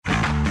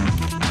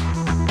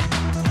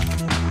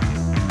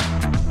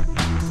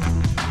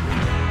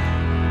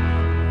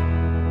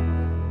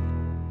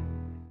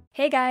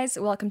Hey guys,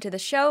 welcome to the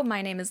show.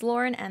 My name is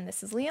Lauren and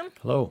this is Liam.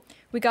 Hello.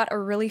 We got a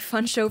really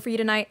fun show for you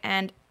tonight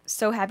and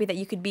so happy that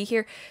you could be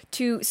here.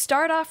 To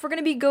start off, we're going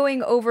to be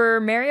going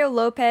over Mario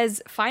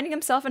Lopez finding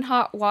himself in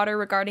hot water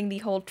regarding the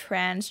whole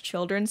trans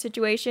children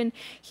situation.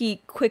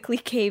 He quickly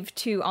caved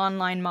to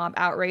online mob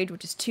outrage,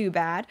 which is too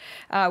bad.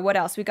 What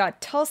else? We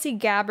got Tulsi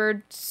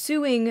Gabbard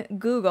suing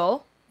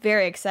Google.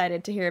 Very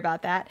excited to hear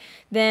about that.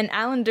 Then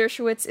Alan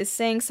Dershowitz is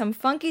saying some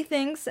funky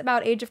things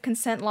about age of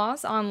consent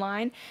laws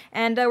online.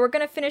 And we're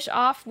going to finish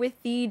off with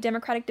the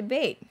Democratic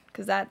debate,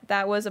 because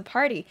that was a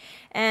party.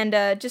 And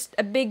just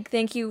a big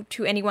thank you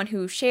to anyone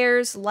who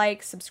shares,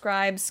 likes,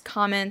 subscribes,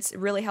 comments. It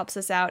really helps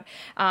us out,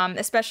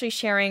 especially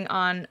sharing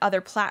on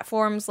other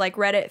platforms like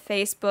Reddit,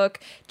 Facebook,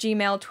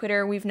 Gmail,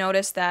 Twitter. We've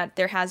noticed that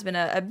there has been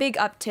a big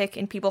uptick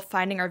in people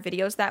finding our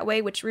videos that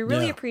way, which we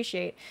really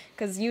appreciate,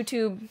 because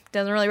YouTube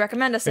doesn't really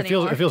recommend us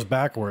anymore. It feels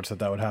backwards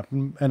that would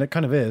happen, and it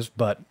kind of is,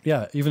 but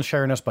yeah, even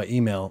sharing us by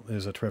email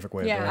is a terrific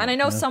way of doing it. Yeah, and I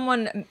know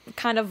someone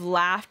kind of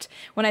laughed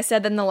when I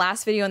said that in the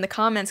last video in the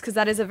comments, because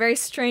that is a very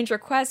strange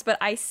request, but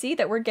I see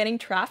that we're getting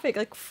traffic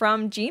like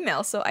from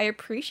Gmail, so I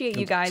appreciate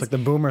you guys. It's like the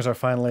boomers are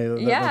finally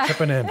they're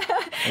chipping in.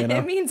 You know?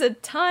 It means a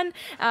ton.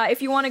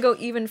 If you want to go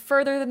even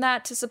further than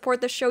that to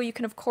support the show, you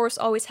can of course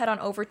always head on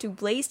over to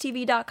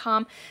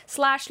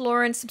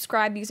blazetv.com/Lauren.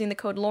 Subscribe using the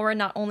code Lauren.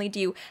 Not only do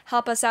you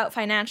help us out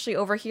financially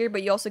over here,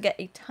 but you also get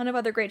a ton of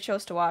other great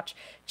shows to watch.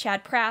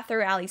 Chad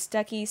Prather, Ali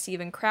Stuckey,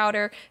 Steven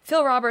Crowder,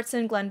 Phil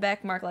Robertson, Glenn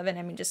Beck, Mark Levin.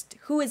 I mean, just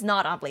who is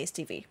not on Blaze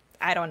TV?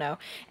 I don't know.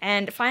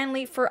 And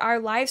finally, for our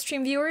live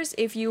stream viewers,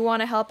 if you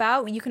want to help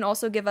out, you can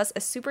also give us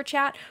a super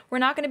chat. We're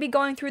not going to be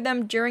going through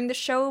them during the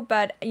show,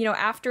 but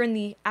after in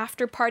the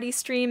after party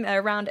stream,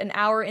 around an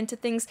hour into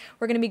things,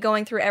 we're going to be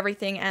going through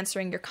everything,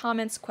 answering your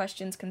comments,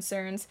 questions,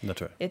 concerns.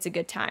 That's right. It's a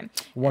good time.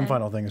 One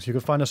final thing is you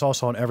can find us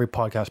also on every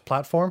podcast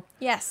platform.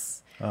 Yes.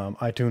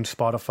 iTunes,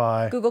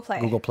 Spotify, Google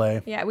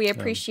Play. Yeah, we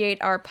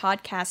appreciate our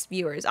podcast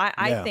viewers.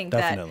 I think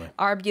definitely. That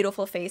our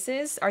beautiful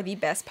faces are the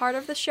best part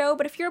of the show,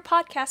 but if you're a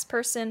podcast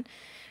person,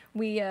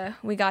 we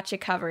got you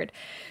covered.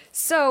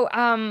 So,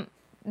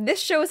 this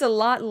show is a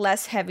lot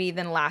less heavy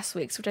than last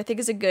week's, which I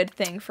think is a good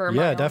thing for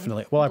my own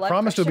definitely. Well, I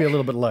promised it would be a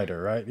little bit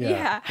lighter, right?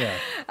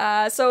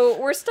 Yeah. So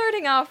we're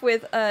starting off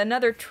with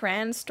another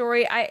trans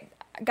story.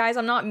 Guys,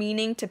 I'm not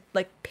meaning to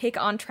pick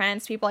on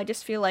trans people. I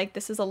just feel like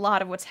this is a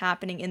lot of what's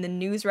happening in the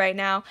news right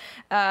now.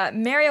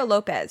 Mario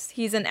Lopez,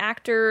 he's an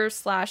actor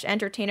 /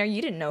 entertainer.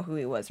 You didn't know who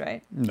he was,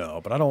 right? No,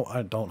 but I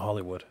don't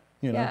Hollywood.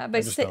 You know? Yeah,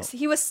 but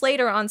he was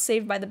Slater on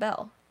Saved by the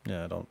Bell.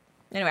 Yeah, I don't.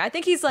 Anyway, I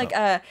think he's like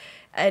an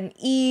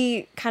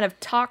kind of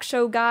talk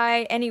show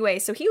guy. Anyway,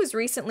 so he was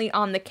recently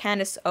on the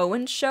Candace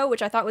Owens show,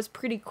 which I thought was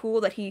pretty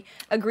cool that he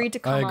agreed to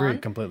come on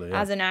completely,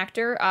 as an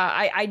actor.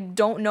 I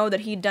don't know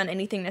that he'd done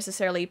anything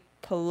necessarily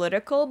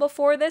political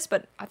before this,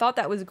 but I thought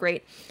that was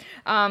great.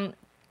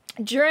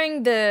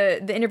 During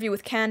the interview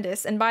with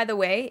Candace, and by the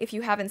way, if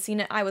you haven't seen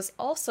it, I was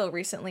also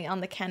recently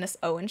on the Candace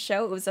Owens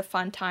show. It was a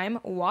fun time.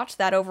 Watch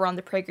that over on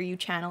the PragerU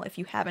channel if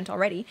you haven't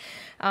already.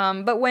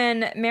 But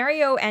when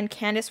Mario and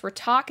Candace were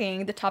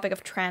talking, the topic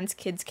of trans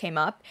kids came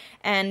up,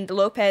 and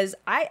Lopez,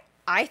 I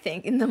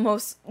think, in the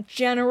most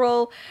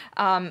general,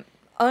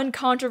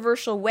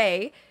 uncontroversial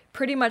way,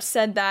 pretty much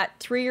said that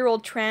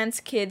 3-year-old trans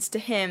kids to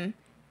him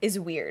is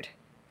weird.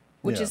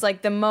 Which is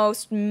like the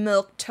most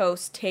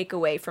milquetoast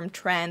takeaway from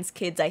trans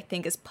kids I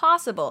think is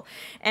possible.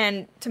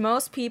 And to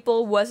most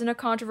people, wasn't a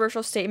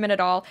controversial statement at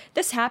all.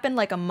 This happened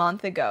like a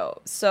month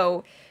ago.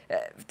 So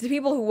the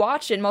people who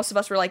watched it, most of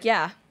us were like,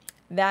 yeah,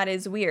 that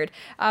is weird.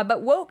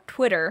 But woke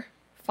Twitter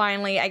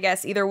finally, I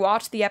guess, either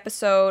watched the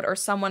episode or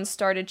someone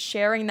started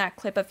sharing that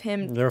clip of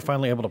him. They were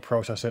finally able to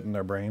process it in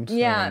their brains.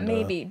 Yeah,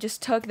 maybe.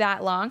 Just took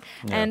that long.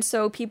 Yeah. And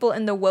so people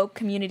in the woke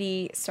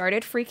community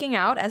started freaking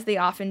out, as they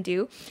often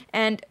do.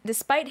 And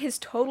despite his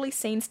totally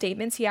sane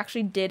statements, he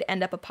actually did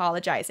end up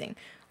apologizing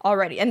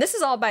already. And this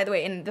is all, by the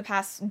way, in the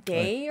past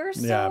day or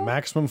so? Yeah,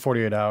 maximum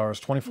 48 hours,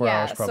 24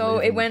 hours probably. So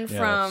it went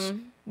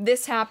from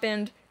this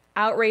happened,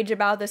 outrage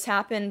about this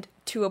happened,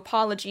 to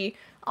apology,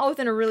 all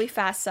within a really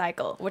fast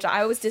cycle, which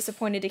I was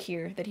disappointed to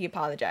hear that he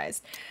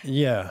apologized.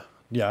 Yeah,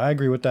 I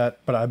agree with that.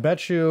 But I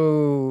bet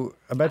you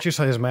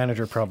his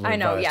manager probably. I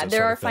know, yeah,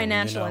 there are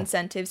financial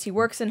incentives. He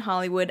works in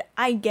Hollywood.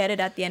 I get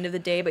it at the end of the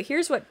day, but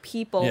here's what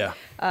people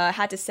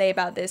had to say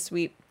about this.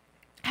 We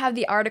have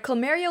the article.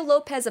 Mario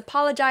Lopez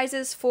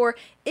apologizes for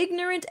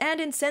ignorant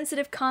and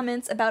insensitive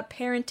comments about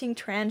parenting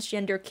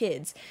transgender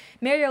kids.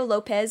 Mario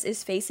Lopez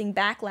is facing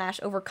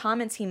backlash over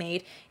comments he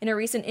made in a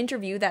recent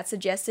interview that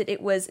suggested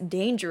it was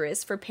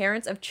dangerous for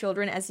parents of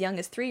children as young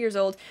as 3 years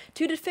old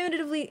to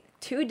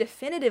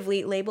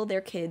definitively label their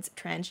kids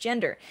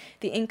transgender.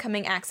 The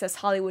incoming Access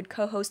Hollywood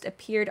co-host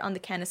appeared on the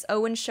Candace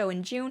Owens show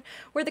in June,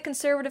 where the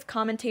conservative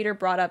commentator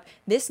brought up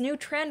this new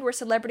trend where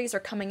celebrities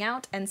are coming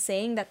out and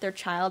saying that their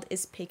child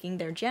is picking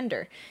their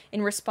gender.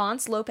 In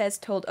response, Lopez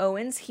told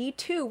Owens he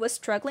too was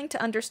struggling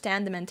to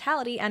understand the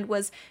mentality and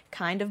was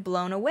kind of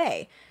blown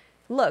away.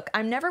 Look,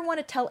 I never want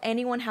to tell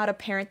anyone how to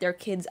parent their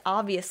kids,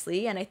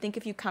 obviously, and I think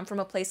if you come from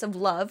a place of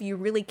love, you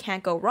really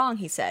can't go wrong,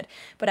 he said.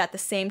 But at the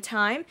same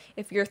time,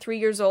 if you're 3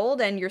 years old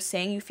and you're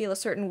saying you feel a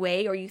certain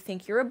way, or you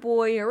think you're a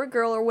boy or a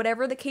girl or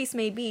whatever the case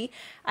may be,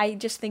 I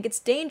just think it's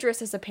dangerous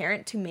as a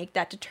parent to make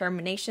that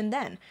determination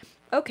then.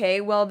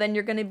 Okay, well, then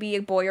you're going to be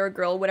a boy or a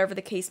girl, whatever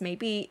the case may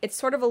be. It's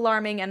sort of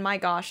alarming, and my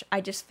gosh, I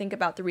just think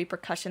about the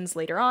repercussions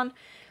later on.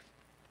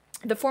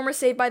 The former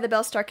Saved by the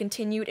Bell star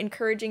continued,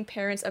 encouraging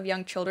parents of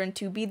young children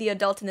to be the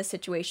adult in the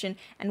situation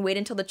and wait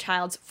until the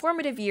child's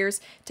formative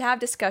years to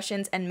have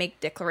discussions and make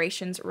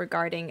declarations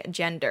regarding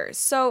genders.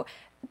 So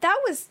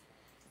that was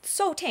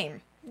so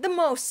tame. The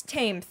most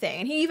tame thing.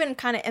 And he even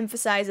kind of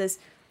emphasizes,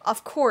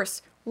 of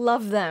course,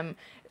 love them.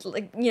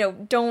 Like, you know,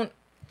 don't,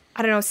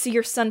 I don't know, see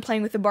your son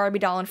playing with a Barbie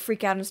doll and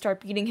freak out and start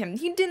beating him.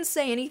 He didn't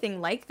say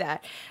anything like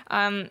that.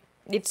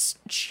 It's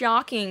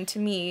shocking to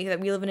me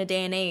that we live in a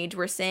day and age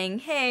where saying,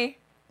 hey,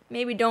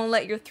 maybe don't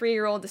let your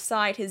 3-year-old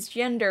decide his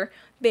gender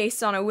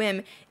based on a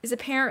whim is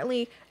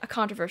apparently a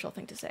controversial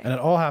thing to say. And it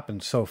all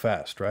happened so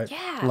fast, right?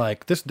 Yeah.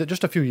 Like this,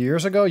 just a few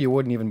years ago, you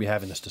wouldn't even be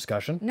having this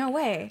discussion. No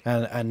way.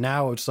 And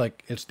now it's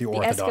like, it's the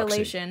orthodoxy. The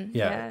escalation.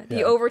 Yeah.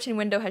 The Overton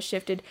window has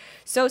shifted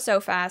so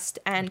fast.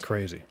 And it's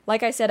crazy.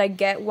 Like I said, I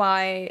get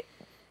why,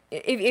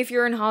 if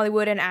you're in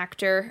Hollywood, an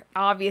actor,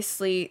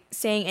 obviously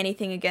saying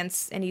anything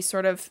against any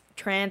sort of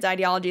trans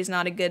ideology is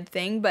not a good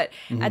thing. But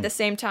at the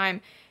same time,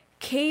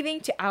 caving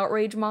to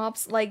outrage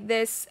mobs like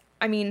this,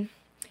 I mean,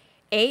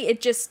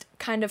 it just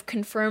kind of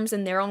confirms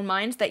in their own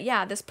minds that,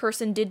 yeah, this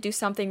person did do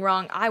something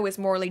wrong. I was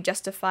morally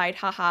justified.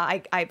 Haha,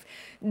 I've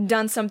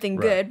done something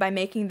good by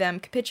making them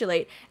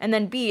capitulate. And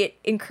then B, it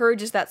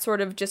encourages that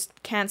sort of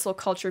just cancel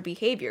culture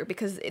behavior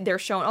because they're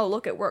shown, oh,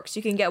 look, it works.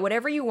 You can get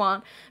whatever you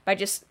want by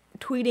just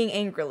tweeting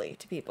angrily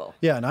to people.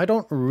 Yeah, and I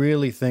don't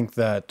really think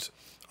that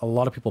a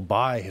lot of people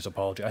buy his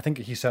apology. I think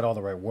he said all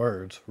the right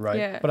words, right?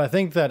 Yeah. But I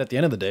think that at the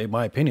end of the day,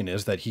 my opinion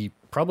is that he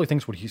probably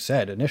thinks what he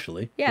said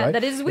initially. Yeah, right?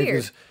 that is weird.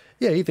 Because,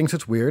 yeah, he thinks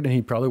it's weird, and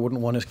he probably wouldn't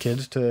want his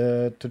kids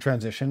to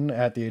transition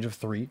at the age of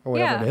 3 or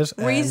whatever it is.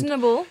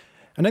 Reasonable.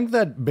 And I think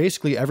that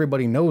basically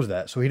everybody knows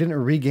that, so he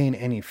didn't regain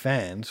any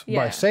fans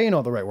by saying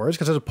all the right words,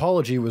 because his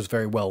apology was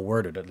very well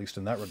worded, at least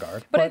in that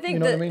regard. But I think you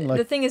know what I mean?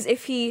 the thing is,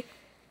 if he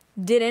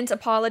didn't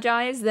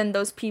apologize, then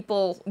those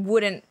people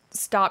wouldn't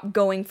stop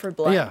going for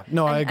blood. Yeah,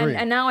 no, I agree.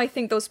 And now I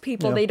think those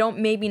people, they don't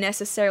maybe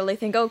necessarily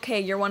think, okay,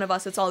 you're one of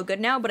us, it's all good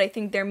now, but I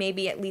think they're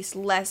maybe at least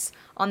less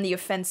on the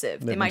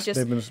offensive. They might just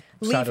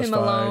leave him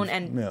alone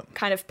and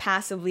kind of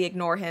passively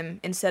ignore him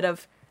instead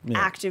of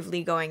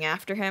actively going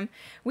after him.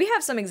 We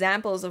have some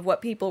examples of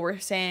what people were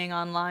saying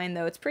online,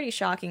 though. It's pretty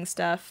shocking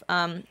stuff.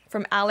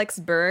 From Alex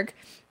Berg.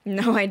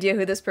 No idea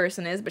who this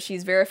person is, but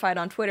she's verified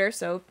on Twitter,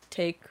 so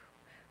take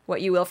what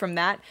you will from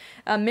that.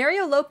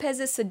 Mario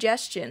Lopez's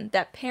suggestion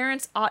that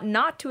parents ought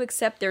not to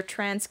accept their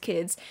trans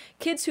kids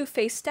who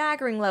face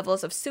staggering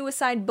levels of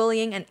suicide,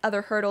 bullying, and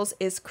other hurdles,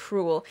 is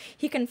cruel.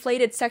 He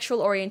conflated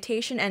sexual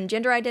orientation and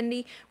gender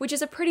identity, which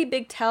is a pretty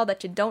big tell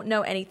that you don't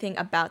know anything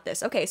about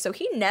this. Okay, so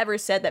he never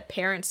said that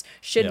parents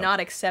should not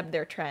accept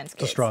their trans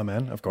kids. It's a straw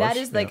man, of course. That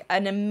is like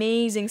an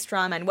amazing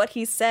straw man. What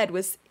he said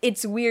was,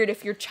 it's weird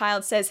if your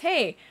child says,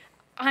 hey,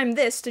 I'm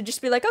this, to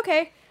just be like,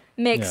 okay,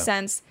 makes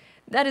sense.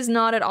 That is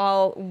not at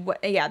all,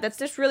 that's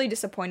just really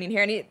disappointing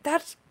here. And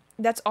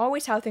that's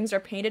always how things are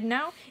painted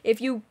now.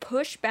 If you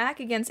push back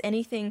against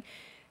anything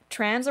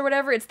trans or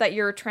whatever, it's that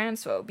you're a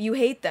transphobe. You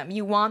hate them.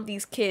 You want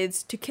these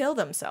kids to kill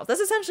themselves. That's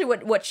essentially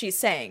what she's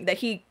saying, that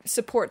he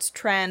supports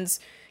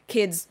trans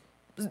kids,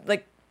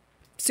 like,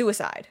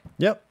 suicide.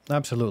 Yep,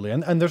 absolutely.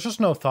 And there's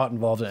just no thought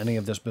involved in any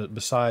of this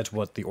besides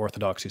what the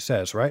orthodoxy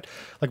says, right?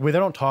 Like, they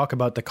don't talk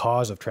about the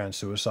cause of trans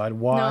suicide.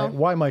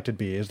 Why might it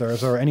be? Is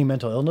there any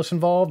mental illness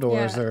involved, or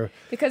is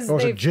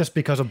it just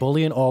because of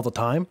bullying all the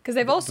time? Because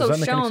they've also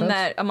shown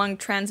that among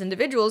trans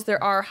individuals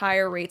there are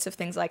higher rates of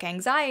things like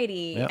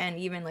anxiety and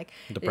even like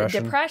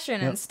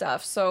depression and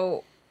stuff.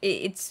 So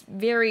it's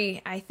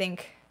very, I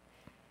think,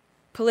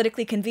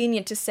 politically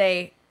convenient to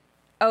say,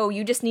 oh,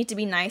 you just need to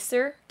be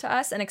nicer to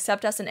us and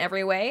accept us in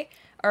every way,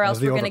 or else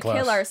we're going to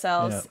kill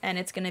ourselves and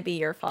it's going to be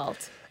your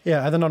fault.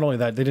 Yeah, and then not only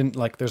that, they didn't,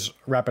 like, there's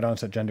rapid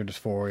onset gender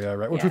dysphoria,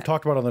 right? Which we've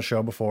talked about on the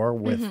show before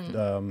with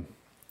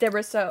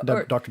Deborah So.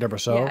 Dr. Deborah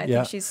So.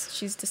 Yeah, I think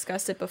she's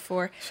discussed it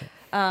before.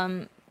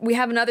 We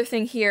have another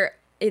thing here.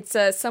 It's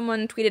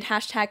someone tweeted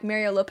hashtag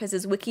Mario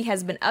Lopez's wiki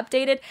has been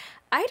updated.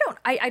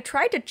 I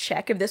tried to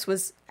check if this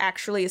was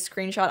actually a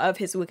screenshot of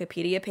his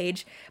Wikipedia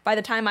page. By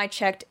the time I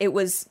checked, it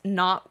was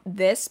not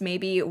this.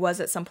 Maybe it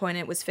was at some point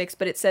and it was fixed,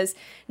 but it says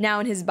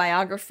now in his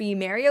biography,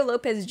 Mario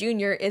Lopez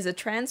Jr. is a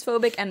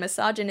transphobic and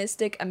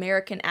misogynistic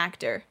American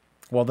actor.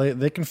 Well,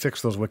 they can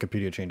fix those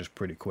Wikipedia changes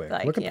pretty quick.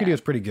 Wikipedia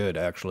is pretty good,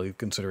 actually,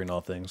 considering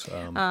all things.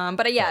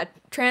 But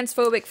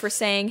transphobic for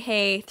saying,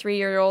 hey,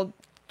 3-year-old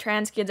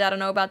trans kids, I don't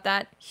know about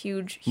that.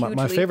 Huge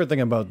My favorite thing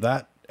about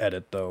that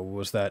edit, though,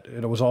 was that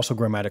it was also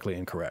grammatically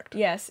incorrect.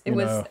 Yes, it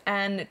was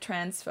and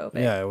transphobic.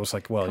 Yeah, it was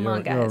like, well,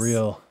 you're a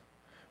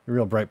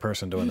real bright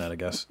person doing that, I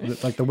guess.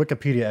 Like, the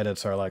Wikipedia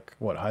edits are like,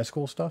 what, high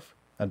school stuff?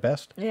 at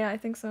best. Yeah, I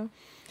think so.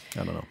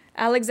 I don't know.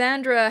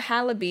 Alexandra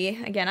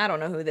Hallaby, again, I don't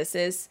know who this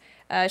is.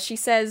 She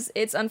says,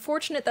 it's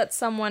unfortunate that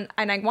someone,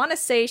 and I want to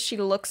say she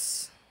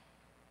looks...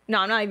 No,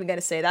 I'm not even going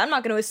to say that. I'm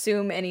not going to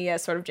assume any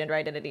sort of gender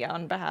identity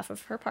on behalf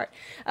of her part.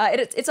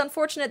 It's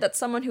unfortunate that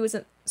someone who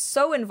isn't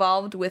so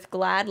involved with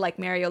GLAAD, like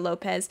Mario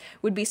Lopez,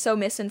 would be so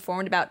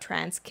misinformed about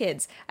trans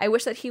kids. I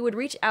wish that he would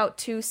reach out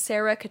to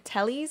Sarah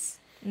Catellis,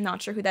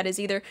 not sure who that is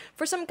either,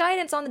 for some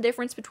guidance on the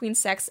difference between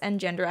sex and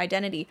gender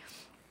identity.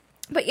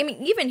 But, I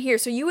mean, even here,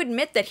 so you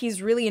admit that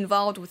he's really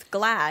involved with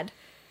GLAAD,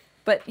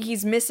 but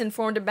he's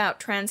misinformed about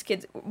trans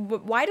kids.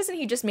 Why doesn't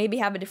he just maybe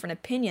have a different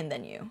opinion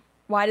than you?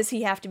 Why does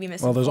he have to be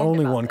misinformed? Well, there's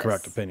only about one this?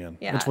 correct opinion.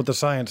 Yeah. It's what the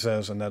science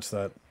says, and that's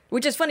that.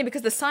 Which is funny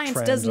because the science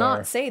trans does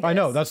not say this. I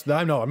know.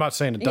 I'm not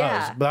saying it does,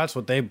 Yeah. but that's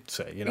what they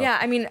say. You know. Yeah,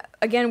 I mean,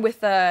 again,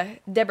 with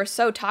Deborah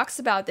So talks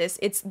about this.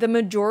 It's the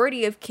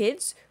majority of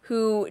kids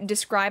who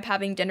describe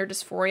having gender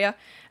dysphoria,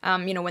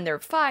 when they're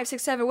 5,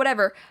 6, 7,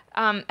 whatever.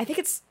 I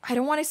think I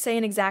don't want to say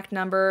an exact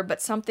number,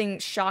 but something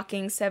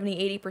shocking,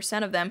 70,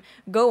 80% of them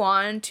go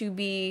on to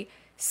be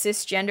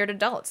cisgendered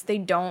adults. They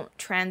don't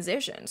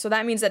transition. So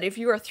that means that if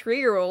you're a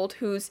 3-year-old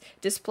who's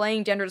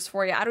displaying gender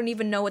dysphoria, I don't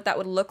even know what that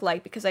would look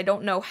like because I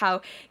don't know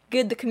how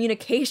good the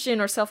communication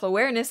or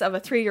self-awareness of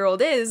a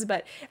 3-year-old is,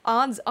 but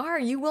odds are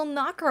you will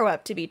not grow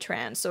up to be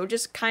trans. So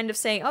just kind of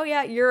saying, oh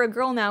yeah, you're a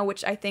girl now,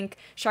 which I think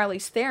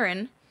Charlize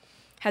Theron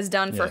has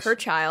done for her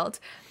child,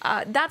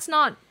 that's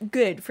not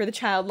good for the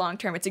child long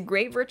term. It's a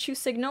great virtue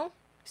signal,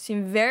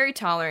 seem very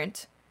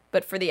tolerant,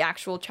 but for the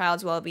actual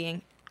child's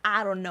well-being,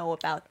 I don't know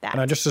about that.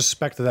 And I just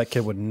suspect that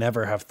kid would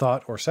never have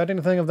thought or said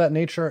anything of that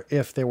nature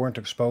if they weren't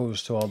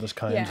exposed to all this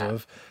kinds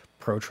of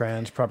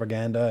pro-trans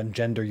propaganda and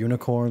gender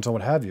unicorns and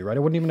what have you, right?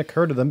 It wouldn't even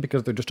occur to them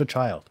because they're just a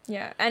child.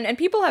 Yeah, and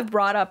people have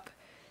brought up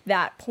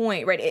that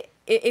point, right?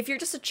 If you're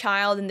just a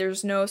child and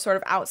there's no sort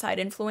of outside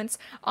influence,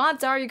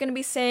 odds are you're going to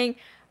be saying,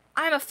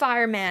 I'm a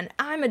fireman,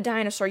 I'm a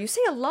dinosaur. You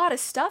say a lot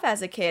of stuff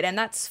as a kid, and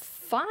that's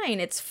fine.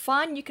 It's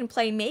fun. You can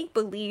play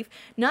make-believe.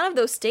 None of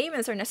those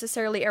statements are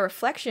necessarily a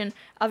reflection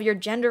of your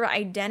gender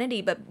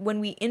identity, but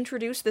when we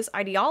introduce this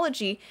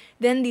ideology,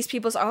 then these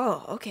people say,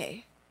 oh,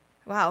 okay.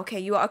 Wow,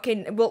 okay,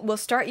 we'll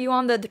start you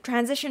on the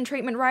transition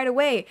treatment right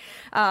away,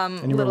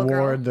 and you little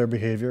reward girl. their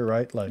behavior,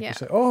 right? Like you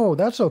say, oh,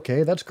 that's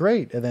okay, that's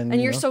great. And then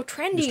you're so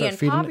trendy and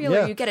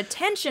popular, you get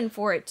attention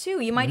for it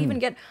too. You might even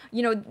get,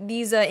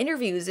 these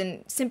interviews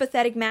in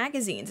sympathetic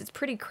magazines. It's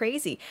pretty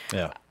crazy.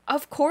 Yeah.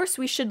 Of course,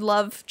 we should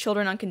love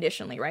children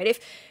unconditionally, right?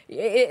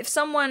 If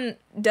someone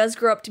does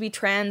grow up to be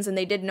trans and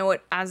they did know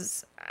it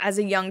as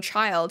a young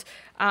child,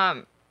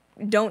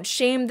 don't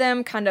shame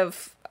them. Kind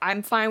of,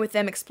 I'm fine with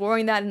them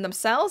exploring that in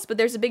themselves. But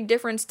there's a big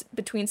difference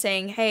between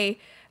saying, hey,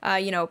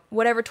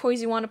 whatever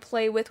toys you want to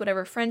play with,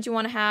 whatever friends you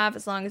want to have,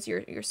 as long as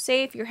you're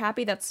safe, you're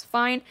happy, that's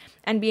fine.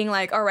 And being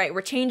like, all right,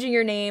 we're changing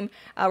your name,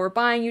 we're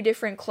buying you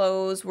different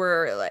clothes,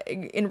 we're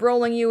like,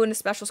 enrolling you in a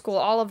special school,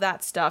 all of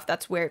that stuff.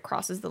 That's where it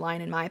crosses the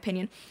line, in my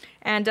opinion.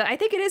 And I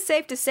think it is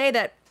safe to say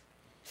that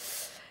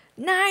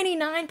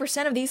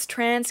 99% of these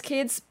trans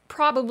kids,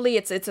 probably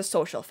it's a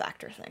social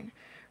factor thing,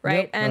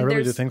 right? Yep, and I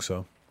really do think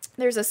so.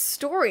 There's a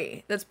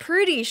story that's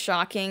pretty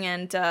shocking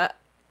and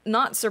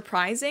not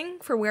surprising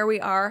for where we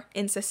are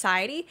in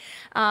society.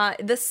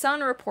 The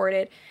Sun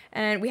reported,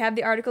 and we have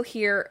the article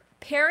here,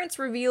 parents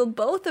reveal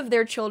both of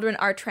their children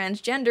are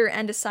transgender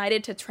and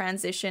decided to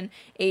transition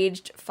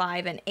aged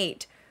 5 and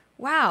 8.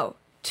 Wow,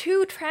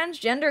 2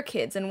 transgender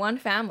kids in one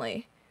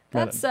family.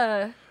 That's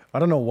I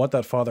don't know what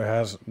that father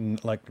has,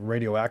 like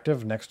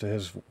radioactive next to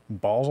his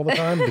balls all the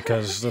time,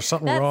 because there's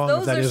something wrong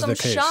if that is the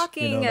case. Those are some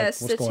shocking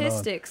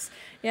statistics.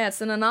 Yeah,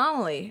 it's an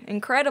anomaly.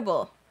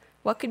 Incredible.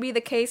 What could be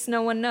the case?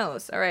 No one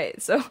knows. All right,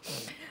 so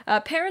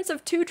parents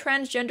of 2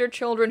 transgender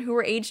children who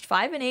were aged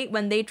 5 and 8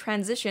 when they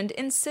transitioned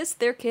insist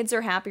their kids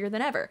are happier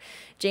than ever.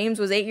 James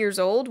was 8 years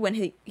old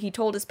when he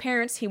told his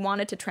parents he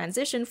wanted to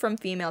transition from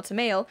female to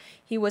male.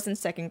 He was in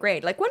 2nd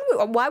grade. Like,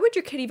 why would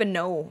your kid even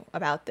know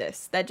about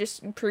this? That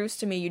just proves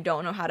to me you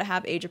don't know how to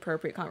have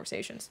age-appropriate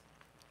conversations.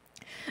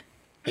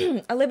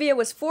 Olivia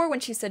was 4 when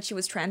she said she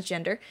was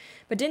transgender,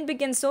 but didn't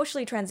begin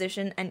socially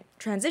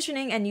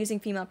transitioning and using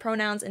female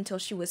pronouns until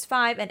she was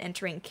 5 and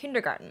entering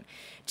kindergarten.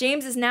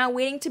 James is now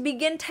waiting to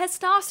begin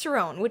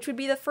testosterone, which would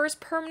be the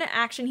first permanent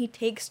action he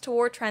takes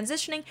toward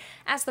transitioning,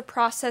 as the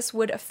process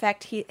would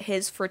affect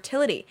his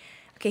fertility.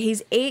 Okay,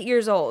 he's 8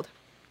 years old.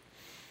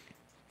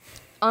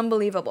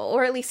 Unbelievable.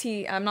 Or at least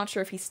I'm not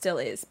sure if he still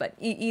is, but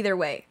either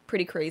way,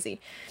 pretty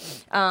crazy.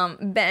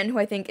 Ben, who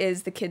I think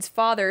is the kid's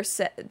father,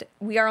 said,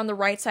 "We are on the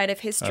right side of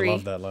history." I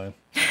love that line.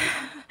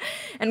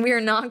 And we are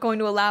not going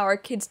to allow our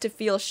kids to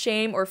feel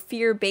shame or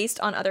fear based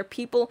on other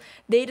people.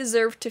 They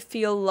deserve to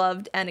feel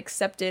loved and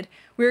accepted.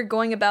 We are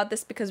going about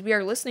this because we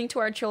are listening to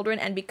our children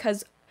and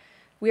because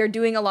we are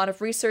doing a lot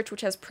of research which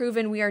has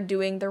proven we are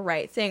doing the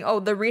right thing. Oh,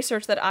 the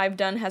research that I've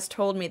done has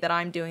told me that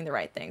I'm doing the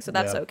right thing. So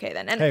that's okay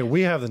then. And hey,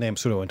 we have the name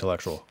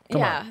pseudo-intellectual.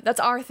 Come on. That's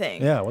our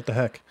thing. Yeah, what the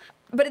heck?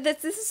 But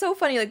this is so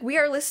funny. Like, we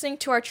are listening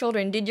to our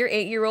children. Did your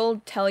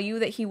 8-year-old tell you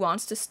that he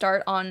wants to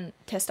start on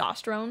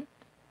testosterone?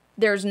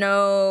 There's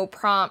no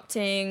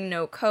prompting,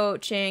 no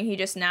coaching. He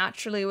just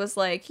naturally was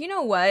like, you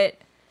know what?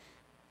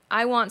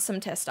 I want some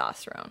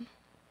testosterone.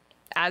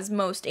 As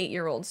most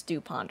 8-year-olds do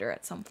ponder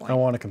at some point. I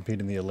want to compete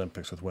in the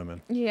Olympics with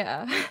women.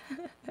 Yeah.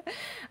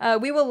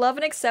 We will love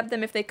and accept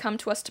them if they come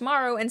to us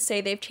tomorrow and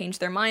say they've changed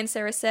their mind,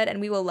 Sarah said,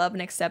 and we will love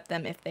and accept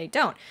them if they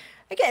don't.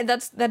 Again,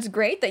 that's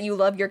great that you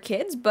love your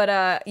kids,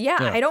 but yeah,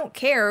 I don't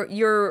care.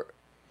 You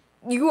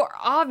are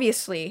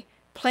obviously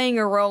playing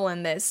a role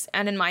in this,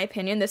 and in my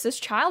opinion, this is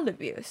child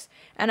abuse.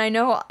 And I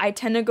know I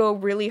tend to go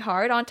really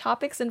hard on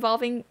topics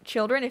involving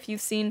children. If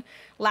you've seen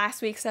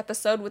last week's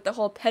episode with the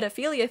whole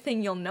pedophilia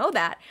thing, you'll know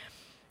that.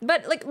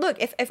 But, like, look,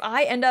 if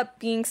I end up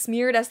being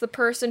smeared as the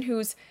person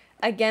who's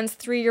against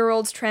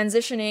 3-year-olds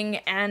transitioning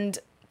and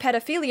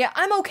pedophilia,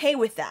 I'm okay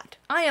with that.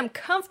 I am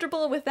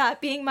comfortable with that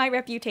being my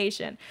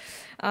reputation.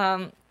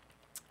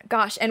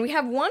 Gosh, and we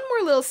have one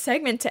more little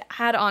segment to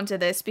add on to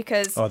this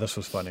because... Oh, this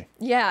was funny.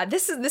 Yeah,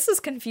 this is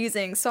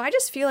confusing. So I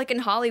just feel like in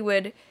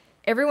Hollywood,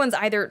 everyone's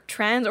either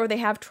trans or they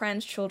have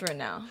trans children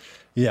now.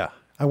 Yeah,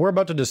 and we're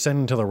about to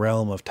descend into the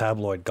realm of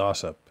tabloid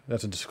gossip.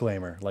 That's a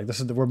disclaimer. Like,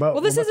 this is...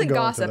 This isn't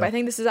gossip. I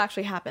think this has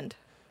actually happened.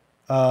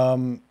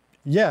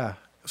 Yeah,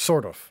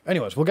 sort of.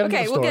 Anyways, we'll get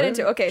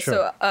into the story. Sure.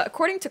 So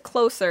according to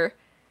Closer,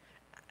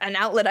 an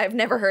outlet I've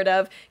never heard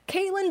of,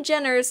 Caitlyn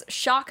Jenner's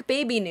shock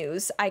baby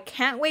news. I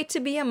can't wait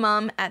to be a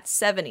mom at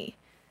 70.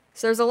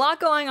 So there's a lot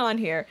going on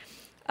here.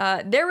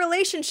 Their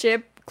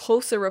relationship,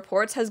 Closer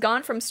reports, has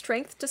gone from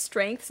strength to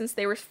strength since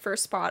they were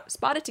first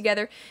spotted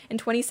together in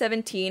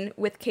 2017,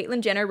 with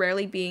Caitlyn Jenner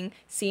rarely being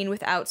seen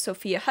without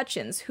Sophia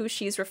Hutchins, who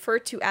she's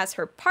referred to as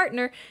her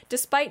partner,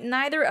 despite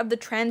neither of the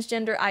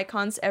transgender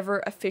icons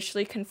ever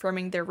officially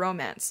confirming their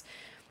romance.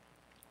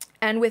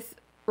 And with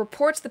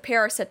reports the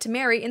pair are set to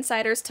marry,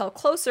 insiders tell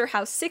Closer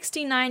how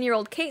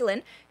 69-year-old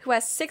Caitlyn, who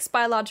has 6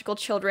 biological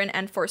children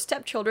and 4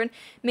 stepchildren,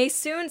 may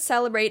soon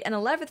celebrate an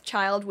 11th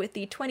child with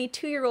the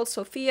 22-year-old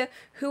Sophia,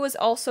 who was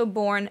also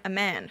born a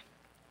man.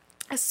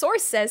 A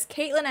source says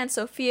Caitlyn and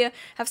Sophia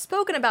have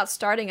spoken about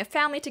starting a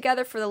family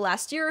together for the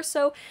last year or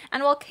so,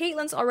 and while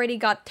Caitlyn's already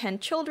got 10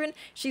 children,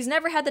 she's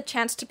never had the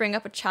chance to bring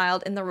up a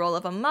child in the role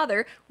of a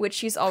mother, which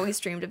she's always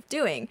dreamed of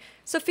doing.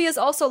 Sophia's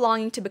also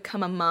longing to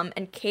become a mom,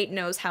 and Kate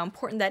knows how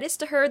important that is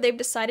to her. They've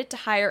decided to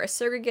hire a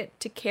surrogate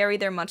to carry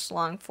their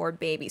much-longed-for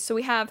baby. So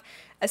we have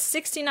a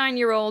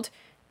 69-year-old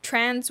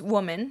trans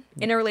woman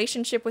in a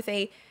relationship with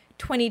a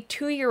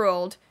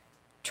 22-year-old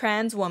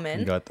trans woman.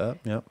 You got that,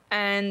 yep.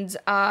 And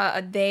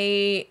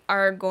they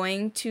are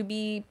going to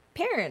be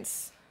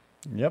parents.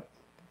 Yep.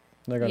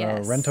 They're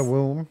going to rent a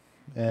womb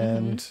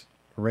and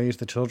raise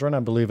the children. I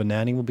believe a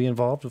nanny will be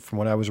involved, from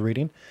what I was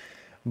reading.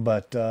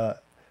 But,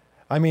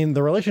 I mean,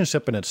 the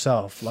relationship in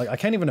itself, like, I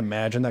can't even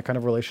imagine that kind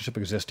of relationship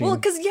existing. Well,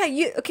 because,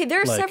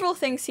 there are several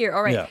things here.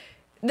 All right. Yeah.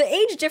 The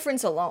age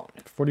difference alone.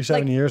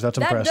 47 years, that's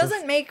impressive. That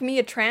doesn't make me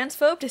a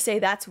transphobe to say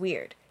that's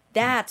weird.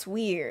 That's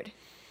weird.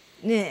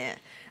 Nah.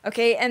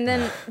 Okay, and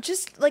then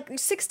just, like,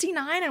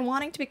 69 and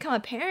wanting to become a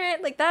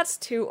parent, like, that's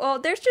too... Oh,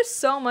 there's just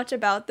so much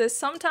about this.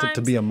 Sometimes...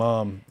 To be a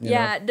mom, you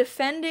know?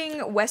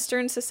 Defending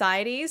Western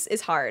societies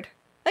is hard.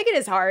 Like, it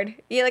is hard.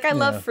 Yeah, like, I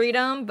love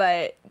freedom,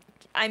 but,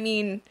 I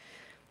mean,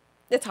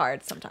 it's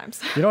hard sometimes.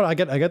 You know what? I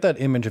get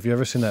that image. Have you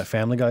ever seen that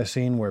Family Guy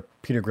scene where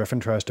Peter Griffin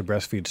tries to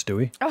breastfeed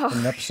Stewie in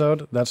an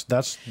episode?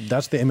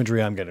 That's the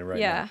imagery I'm getting right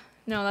now. Yeah.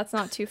 No, that's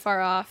not too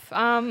far off.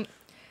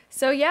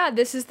 So, yeah,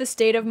 this is the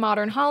state of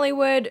modern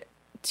Hollywood.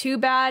 Too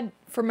bad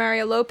for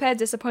Mario Lopez,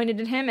 disappointed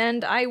in him,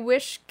 and I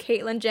wish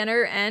Caitlyn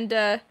Jenner and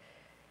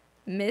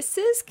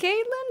Mrs.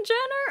 Caitlyn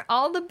Jenner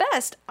all the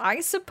best, I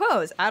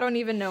suppose. I don't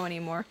even know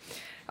anymore.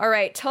 All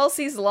right,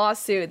 Tulsi's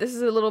lawsuit. This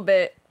is a little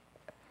bit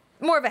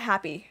more of a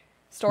happy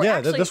story. Yeah,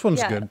 actually, this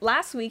one's good.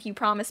 Last week you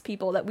promised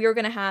people that we were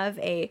going to have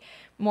a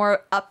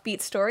more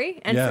upbeat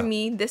story, and for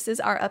me, this is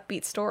our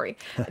upbeat story.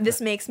 This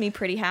makes me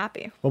pretty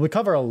happy. Well, we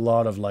cover a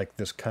lot of, like,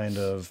 this kind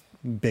of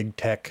big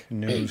tech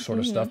news sort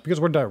of stuff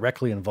because we're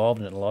directly involved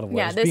in it in a lot of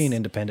ways, being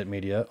independent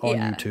media on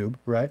YouTube,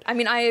 right? I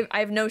mean, I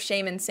have no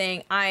shame in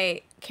saying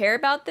I care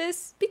about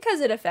this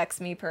because it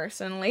affects me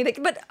personally,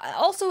 like, but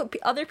also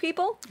other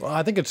people. Well,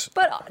 I think it's...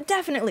 But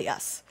definitely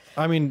us.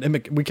 I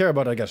mean, we care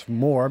about it, I guess,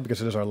 more because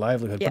it is our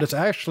livelihood, but it's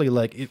actually,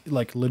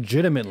 like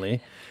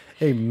legitimately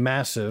a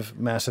massive,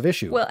 massive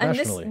issue. Well, and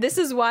this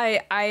is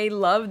why I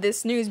love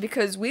this news,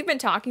 because we've been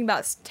talking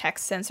about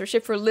text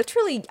censorship for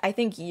literally, I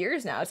think,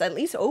 years now. It's at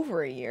least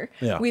over a year.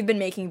 Yeah. We've been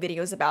making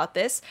videos about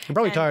this. I'm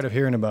probably tired of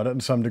hearing about it in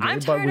some degree,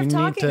 but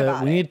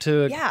we need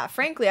to. Yeah,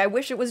 frankly, I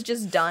wish it was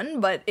just done,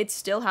 but it's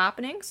still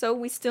happening, so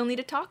we still need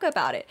to talk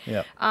about it.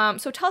 Yeah.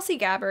 So Tulsi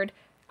Gabbard,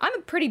 I'm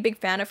a pretty big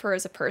fan of her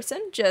as a person.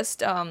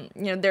 Just,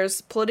 there's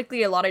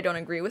politically a lot I don't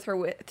agree with her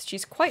with.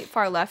 She's quite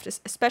far left,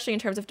 especially in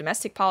terms of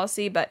domestic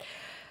policy, but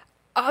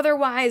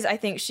otherwise, I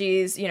think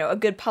she's, a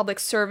good public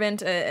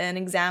servant, an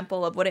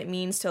example of what it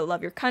means to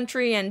love your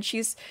country, and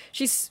she's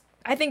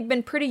I think,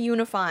 been pretty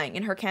unifying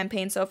in her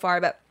campaign so far,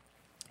 but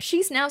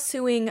she's now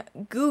suing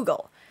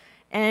Google.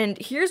 And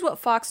here's what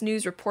Fox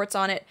News reports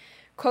on it.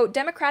 Quote,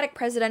 Democratic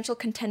presidential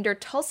contender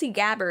Tulsi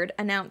Gabbard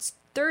announced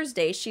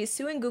Thursday, she is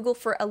suing Google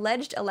for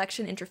alleged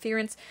election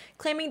interference,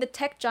 claiming the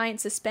tech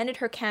giant suspended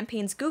her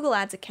campaign's Google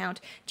Ads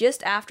account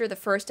just after the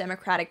first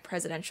Democratic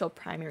presidential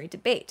primary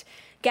debate.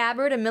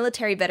 Gabbard, a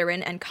military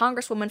veteran and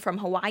congresswoman from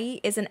Hawaii,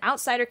 is an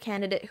outsider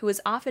candidate who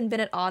has often been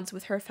at odds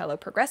with her fellow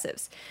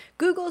progressives.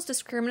 Google's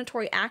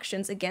discriminatory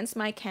actions against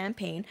my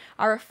campaign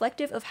are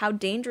reflective of how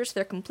dangerous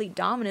their complete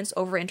dominance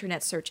over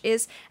internet search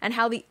is, and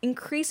how the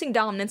increasing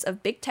dominance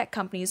of big tech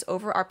companies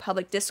over our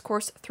public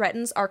discourse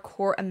threatens our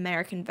core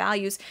American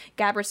values,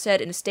 Gabbard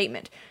said in a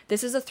statement.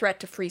 This is a threat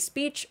to free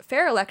speech,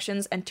 fair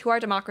elections, and to our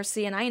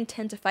democracy, and I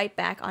intend to fight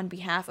back on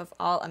behalf of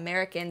all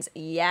Americans.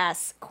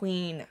 Yes,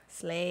 Queen.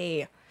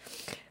 Slay.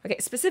 Okay,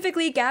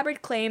 specifically,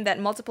 Gabbard claimed that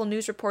multiple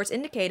news reports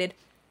indicated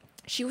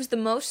she was the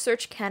most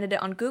searched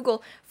candidate on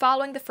Google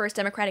following the first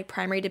Democratic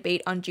primary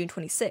debate on June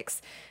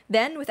 26.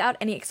 Then, without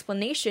any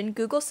explanation,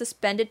 Google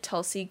suspended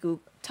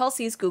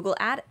Tulsi's Google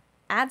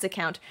Ads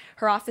account,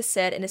 her office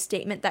said in a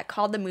statement that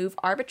called the move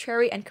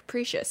arbitrary and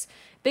capricious.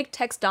 Big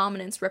tech's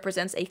dominance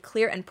represents a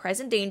clear and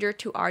present danger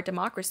to our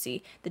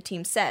democracy, the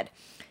team said.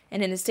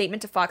 And in a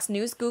statement to Fox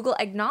News, Google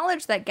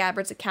acknowledged that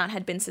Gabbard's account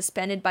had been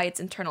suspended by its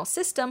internal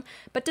system,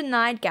 but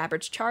denied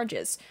Gabbard's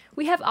charges.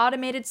 We have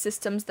automated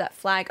systems that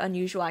flag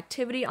unusual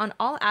activity on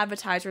all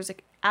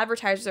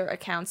advertiser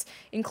accounts,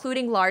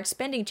 including large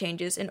spending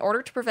changes, in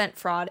order to prevent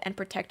fraud and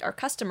protect our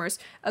customers,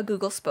 a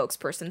Google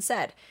spokesperson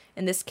said.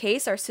 In this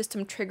case, our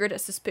system triggered a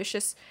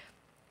suspension,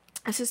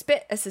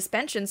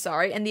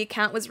 and the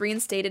account was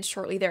reinstated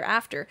shortly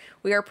thereafter.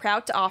 We are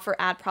proud to offer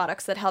ad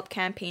products that help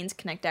campaigns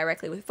connect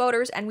directly with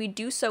voters, and we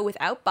do so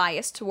without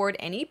bias toward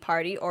any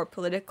party or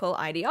political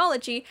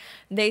ideology,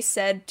 they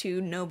said to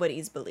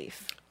Nobody's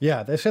Belief.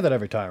 Yeah, they say that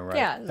every time, right?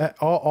 Yeah.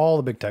 All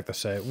the big tech that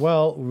say,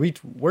 well,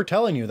 we're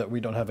telling you that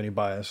we don't have any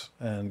bias,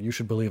 and you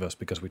should believe us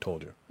because we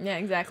told you. Yeah,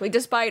 exactly.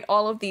 Despite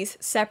all of these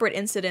separate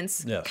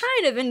incidents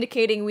kind of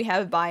indicating we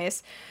have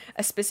bias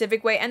a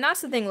specific way. And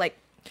that's the thing, like,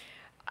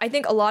 I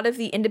think a lot of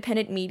the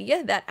independent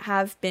media that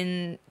have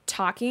been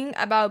talking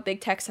about big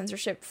tech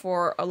censorship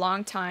for a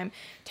long time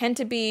tend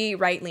to be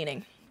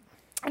right-leaning.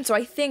 And so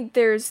I think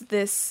there's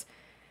this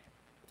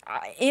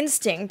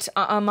instinct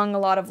among a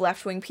lot of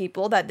left-wing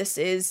people that this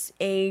is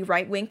a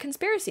right-wing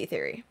conspiracy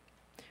theory.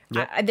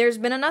 Yep. There's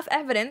been enough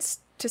evidence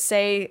to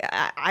say,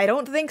 I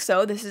don't think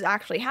so, this is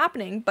actually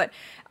happening, but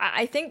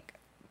I think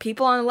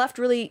people on the left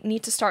really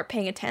need to start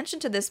paying attention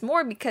to this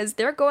more, because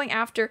they're going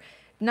after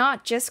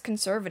not just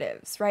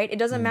conservatives, right? It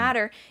doesn't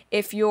matter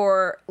if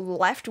you're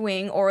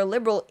left-wing or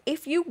liberal.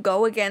 If you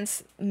go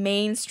against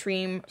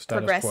mainstream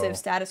progressive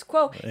status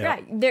quo,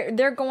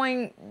 they're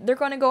going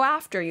to go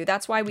after you.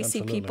 That's why we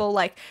see people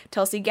like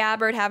Tulsi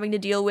Gabbard having to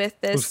deal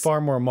with this. Who's far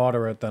more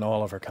moderate than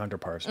all of her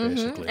counterparts,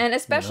 basically. And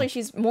especially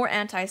she's more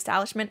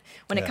anti-establishment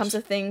when it comes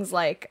to things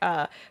like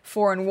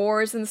foreign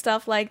wars and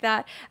stuff like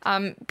that.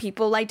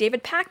 People like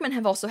David Pakman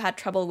have also had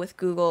trouble with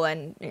Google,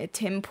 and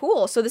Tim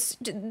Pool. So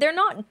they're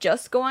not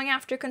just going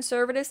after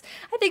conservatives.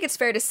 I think it's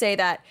fair to say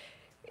that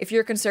if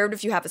you're a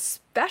conservative, you have a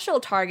special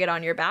target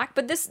on your back,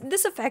 but this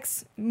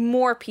affects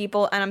more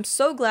people, and I'm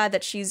so glad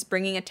that she's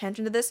bringing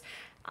attention to this.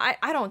 I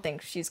don't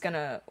think she's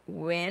gonna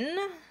win.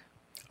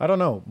 I don't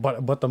know,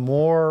 but the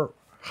more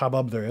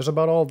hubbub there is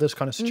about all this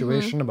kind of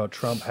situation, about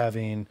Trump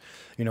having,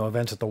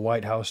 events at the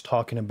White House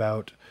talking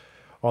about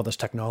all this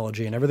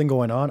technology and everything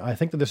going on, I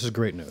think that this is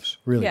great news.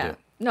 Really do.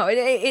 No, it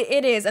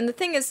is. And the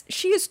thing is,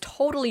 she is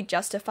totally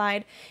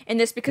justified in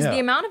this, because the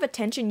amount of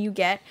attention you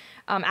get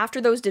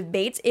after those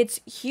debates, it's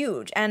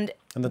huge. And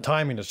the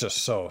timing is just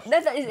so...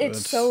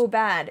 It's so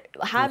bad.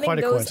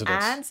 Having those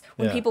ads,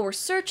 when people were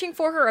searching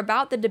for her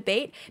about the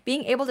debate,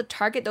 being able to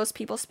target those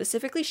people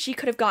specifically, she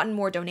could have gotten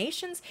more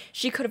donations.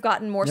 She could have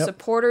gotten more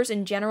supporters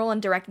in general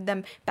and directed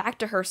them back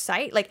to her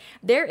site. Like,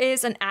 there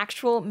is an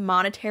actual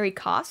monetary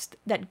cost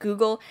that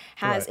Google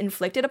has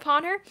inflicted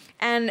upon her.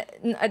 And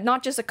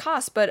not just a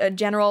cost, but a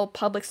general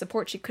public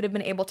support she could have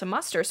been able to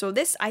muster. So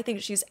this, I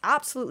think she's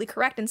absolutely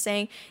correct in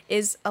saying,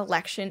 is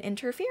election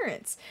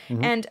interference.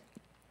 And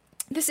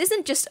this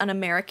isn't just an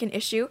American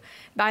issue.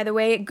 By the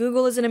way,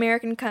 Google is an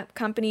American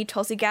company.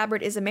 Tulsi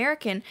Gabbard is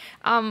American.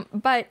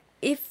 But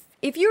if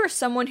you are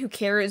someone who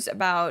cares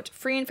about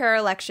free and fair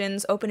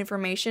elections, open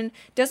information,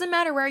 doesn't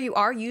matter where you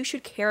are, you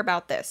should care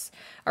about this.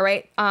 All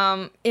right.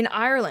 In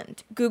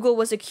Ireland, Google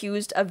was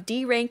accused of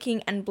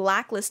deranking and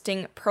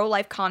blacklisting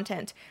pro-life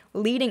content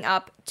leading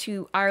up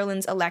to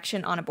Ireland's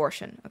election on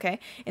abortion. Okay.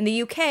 In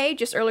the UK,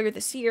 just earlier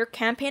this year,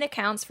 campaign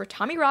accounts for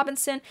Tommy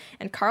Robinson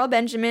and Carl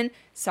Benjamin,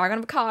 Sargon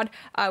of Akkad,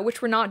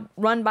 which were not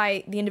run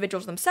by the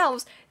individuals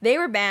themselves, they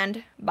were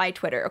banned by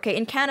Twitter. Okay.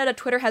 In Canada,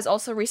 Twitter has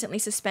also recently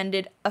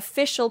suspended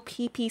official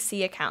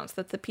PPC accounts.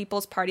 That's the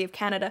People's Party of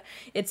Canada.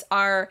 It's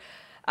our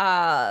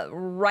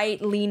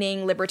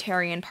right-leaning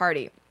libertarian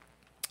party.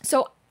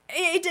 So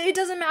it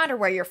doesn't matter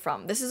where you're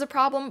from. This is a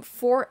problem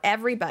for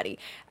everybody.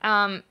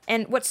 And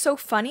what's so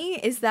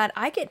funny is that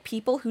I get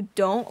people who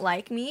don't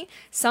like me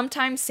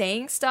sometimes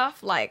saying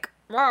stuff like,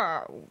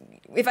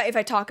 if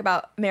I talk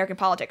about American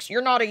politics,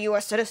 you're not a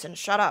U.S. citizen,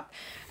 shut up.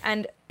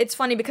 And it's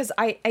funny because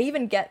I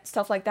even get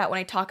stuff like that when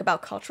I talk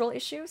about cultural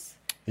issues.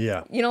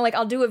 Yeah. You know, like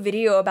I'll do a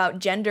video about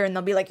gender and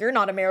they'll be like, you're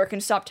not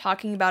American, stop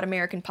talking about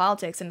American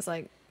politics. And it's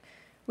like,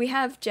 we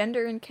have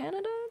gender in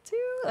Canada too?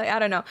 Like, I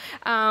don't know.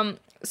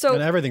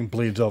 And everything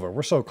bleeds over.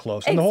 We're so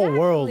close. And the whole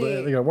world,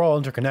 we're all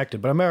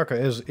interconnected. But America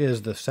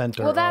is the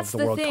center of the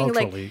world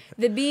culturally. Like,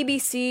 the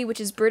BBC, which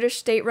is British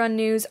state-run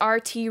news,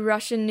 RT,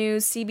 Russian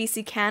news,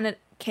 CBC,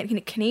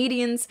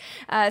 Canadians,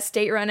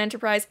 state-run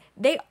enterprise,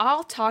 they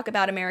all talk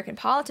about American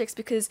politics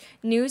because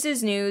news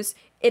is news.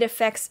 It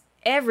affects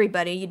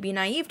everybody. You'd be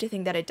naive to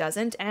think that it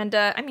doesn't. And,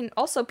 I mean,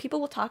 also,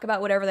 people will talk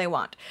about whatever they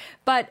want.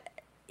 But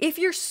if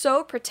you're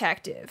so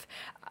protective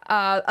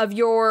of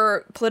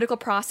your political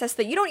process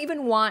that you don't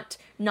even want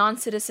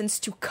non-citizens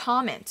to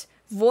comment,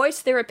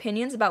 voice their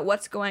opinions about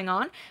what's going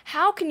on,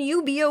 how can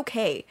you be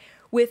okay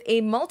with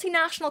a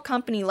multinational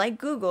company like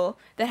Google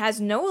that has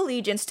no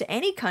allegiance to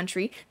any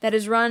country, that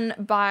is run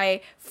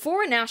by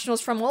foreign nationals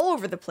from all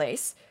over the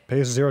place,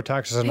 pays zero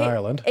taxes in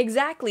Ireland?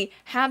 Exactly,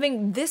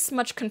 having this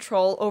much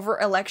control over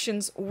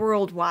elections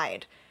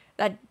worldwide?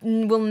 That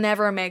will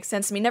never make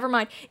sense to me. Never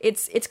mind,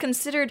 it's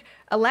considered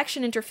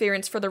election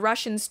interference for the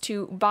Russians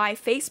to buy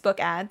Facebook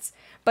ads,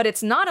 but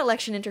it's not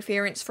election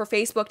interference for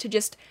Facebook to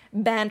just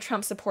ban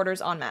Trump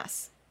supporters en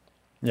masse.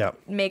 Yeah.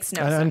 Makes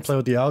no sense. And play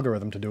with the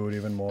algorithm to do it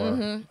even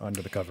more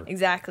under the cover.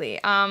 Exactly.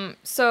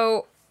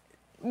 So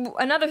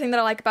another thing that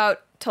I like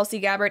about Tulsi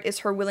Gabbard is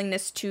her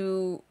willingness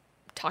to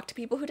talk to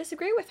people who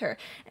disagree with her.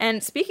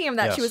 And speaking of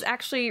that, she was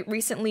actually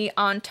recently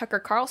on Tucker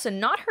Carlson,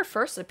 not her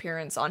first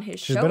appearance on his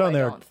show, I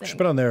don't think. She's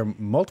been on there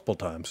multiple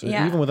times,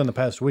 even within the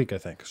past week, I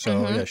think.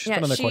 So, she's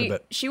been on there quite a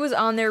bit. She was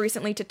on there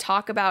recently to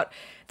talk about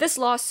this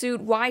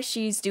lawsuit, why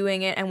she's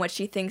doing it, and what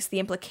she thinks the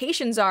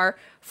implications are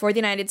for the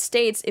United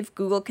States if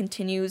Google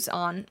continues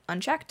on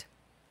unchecked.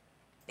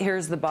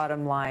 Here's the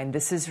bottom line.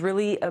 This is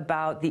really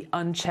about the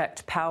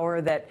unchecked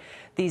power that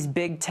these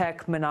big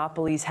tech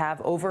monopolies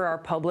have over our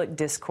public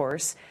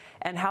discourse,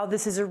 and how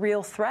this is a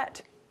real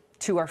threat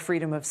to our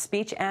freedom of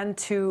speech and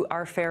to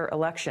our fair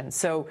elections.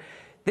 So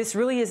this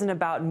really isn't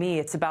about me.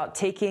 It's about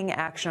taking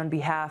action on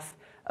behalf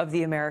of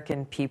the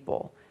American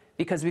people.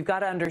 Because we've got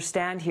to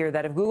understand here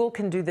that if Google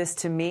can do this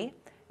to me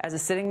as a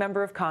sitting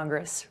member of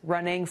Congress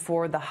running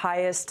for the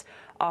highest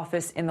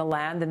office in the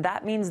land, then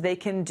that means they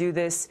can do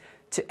this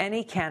to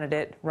any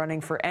candidate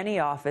running for any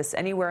office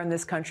anywhere in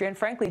this country, and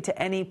frankly,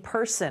 to any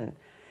person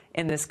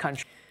in this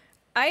country.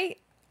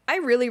 I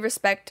really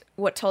respect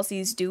what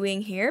Tulsi's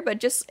doing here, but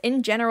just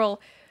in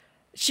general,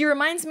 she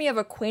reminds me of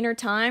a quainter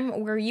time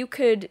where you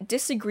could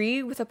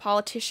disagree with a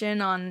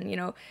politician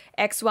on,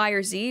 X, Y,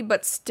 or Z,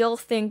 but still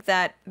think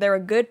that they're a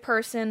good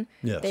person,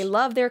 they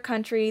love their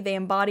country, they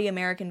embody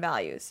American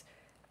values.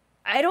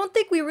 I don't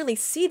think we really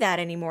see that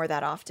anymore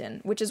that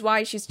often, which is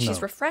why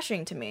she's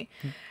refreshing to me.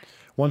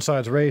 One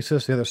side's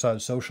racist, the other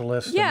side's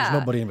socialist, and there's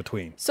nobody in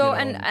between. So,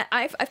 and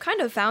I've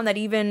kind of found that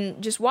even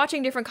just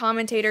watching different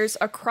commentators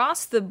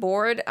across the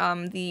board,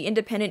 the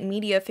independent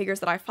media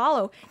figures that I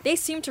follow, they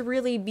seem to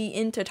really be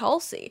into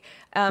Tulsi,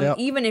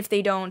 even if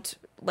they don't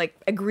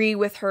agree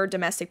with her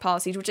domestic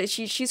policies, which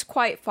she's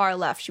quite far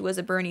left. She was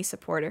a Bernie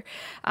supporter.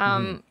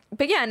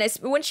 But yeah, and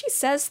when she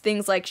says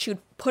things like she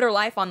would put her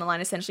life on the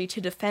line essentially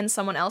to defend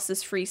someone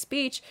else's free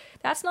speech,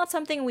 that's not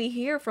something we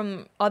hear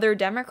from other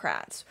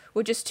Democrats,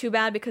 which is too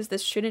bad because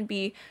this shouldn't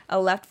be a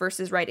left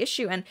versus right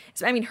issue. And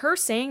I mean, her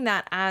saying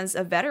that as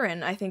a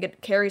veteran, I think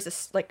it carries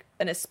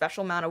a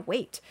special amount of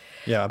weight.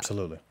 Yeah,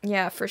 absolutely.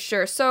 Yeah, for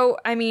sure. So,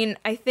 I mean,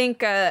 I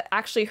think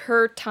actually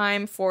her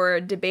time for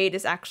debate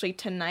is actually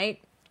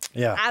tonight.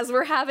 Yeah. As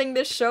we're having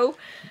this show.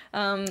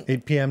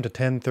 8 p.m. to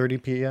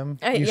 10:30 p.m.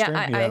 Eastern?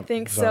 I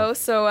think so.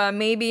 So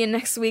maybe in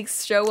next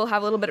week's show we'll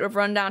have a little bit of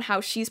rundown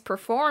how she's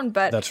performed.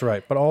 But that's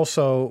right. But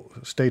also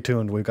stay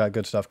tuned. We've got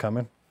good stuff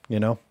coming.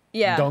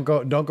 Yeah. Don't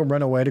go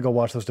run away to go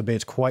watch those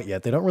debates quite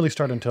yet. They don't really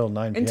start until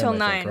 9 p.m. Until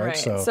 9, I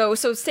think, right?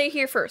 So stay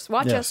here first.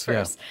 Watch us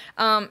first.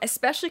 Yeah.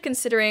 Especially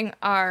considering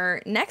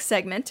our next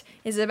segment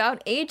is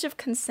about age of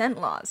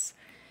consent laws.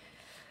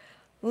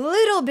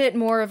 Little bit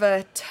more of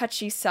a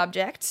touchy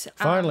subject.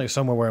 Finally,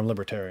 somewhere where I'm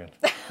libertarian.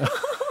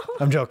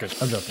 I'm joking,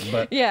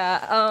 but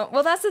yeah.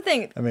 Well, that's the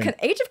thing. I mean,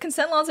 age of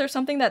consent laws are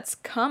something that's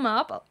come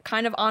up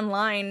kind of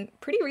online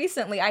pretty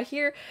recently. I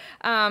hear,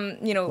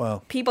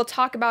 people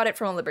talk about it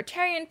from a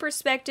libertarian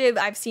perspective.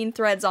 I've seen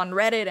threads on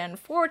Reddit and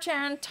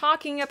 4chan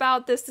talking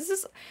about this. This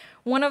is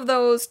one of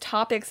those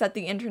topics that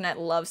the internet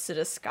loves to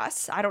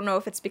discuss. I don't know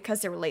if it's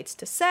because it relates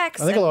to sex.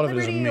 I think a lot of it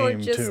is a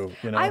meme too.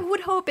 I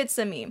would hope it's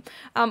a meme.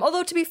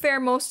 Although to be fair,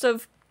 most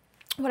of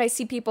what I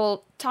see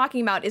people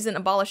talking about isn't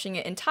abolishing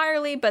it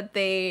entirely, but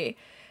they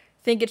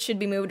think it should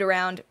be moved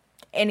around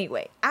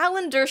anyway.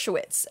 Alan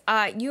Dershowitz,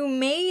 you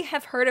may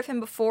have heard of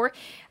him before.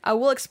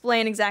 We'll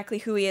explain exactly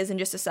who he is in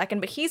just a second,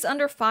 but he's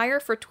under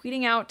fire for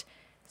tweeting out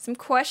some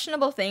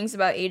questionable things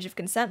about age of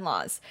consent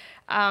laws.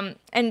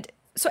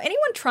 So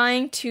anyone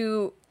trying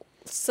to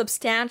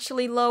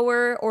substantially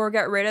lower or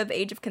get rid of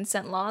age of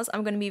consent laws,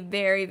 I'm going to be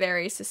very,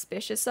 very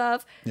suspicious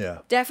of. Yeah.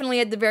 Definitely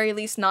at the very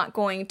least not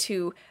going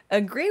to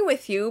agree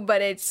with you,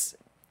 but it's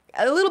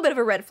a little bit of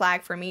a red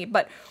flag for me.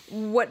 But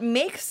what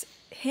makes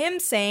him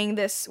saying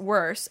this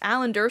worse,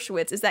 Alan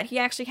Dershowitz, is that he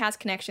actually has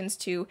connections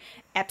to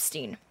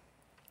Epstein,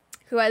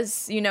 who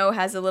has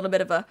a little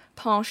bit of a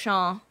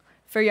penchant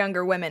for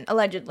younger women,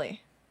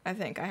 allegedly. I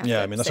think I have to say that.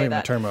 Yeah, I mean, that's not even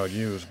the term I would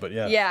use, but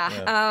yeah.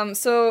 Yeah.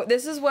 So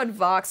this is what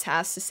Vox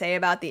has to say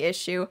about the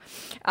issue.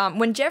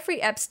 When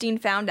Jeffrey Epstein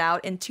found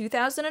out in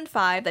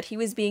 2005 that he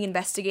was being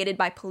investigated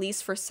by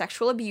police for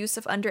sexual abuse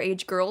of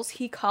underage girls,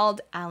 he called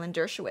Alan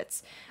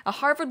Dershowitz. A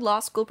Harvard Law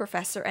School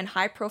professor and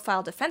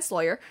high-profile defense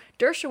lawyer,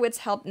 Dershowitz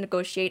helped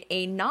negotiate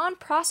a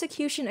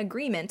non-prosecution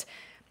agreement.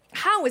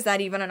 How is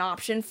that even an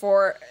option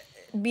for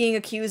being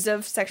accused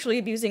of sexually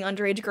abusing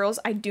underage girls?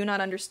 I do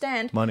not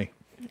understand. Money.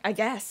 I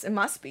guess it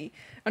must be.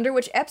 Under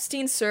which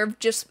Epstein served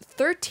just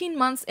 13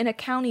 months in a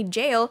county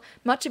jail,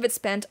 much of it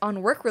spent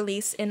on work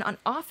release in an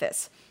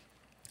office.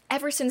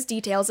 Ever since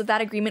details of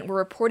that agreement were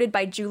reported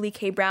by Julie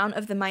K. Brown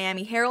of the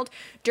Miami Herald,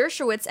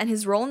 Dershowitz and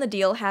his role in the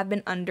deal have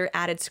been under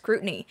added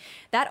scrutiny.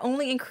 That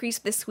only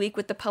increased this week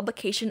with the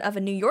publication of a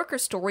New Yorker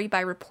story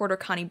by reporter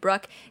Connie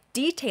Bruck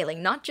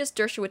detailing not just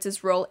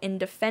Dershowitz's role in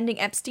defending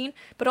Epstein,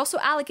 but also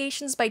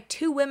allegations by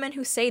two women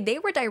who say they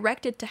were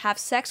directed to have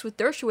sex with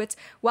Dershowitz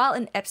while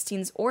in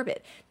Epstein's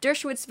orbit.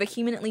 Dershowitz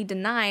vehemently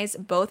denies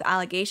both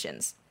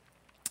allegations.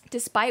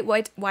 Despite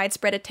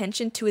widespread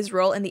attention to his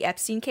role in the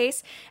Epstein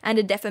case and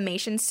a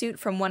defamation suit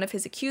from one of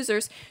his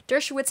accusers,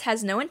 Dershowitz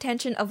has no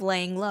intention of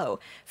laying low.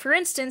 For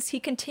instance,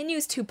 he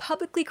continues to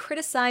publicly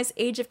criticize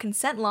age of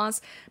consent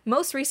laws,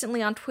 most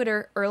recently on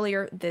Twitter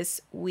earlier this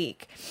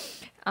week.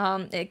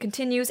 It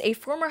continues, a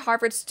former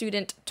Harvard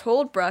student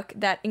told Bruck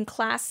that in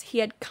class he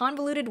had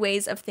convoluted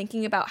ways of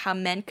thinking about how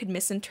men could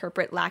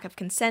misinterpret lack of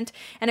consent,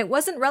 and it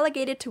wasn't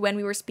relegated to when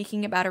we were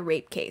speaking about a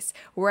rape case.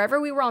 Wherever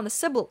we were on the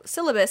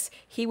syllabus,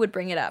 he would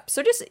bring it up.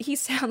 So he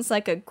sounds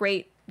like a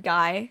great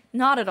guy,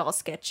 not at all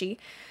sketchy.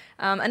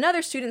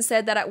 Another student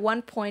said that at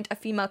one point a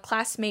female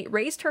classmate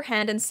raised her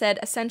hand and said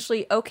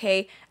essentially,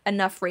 okay,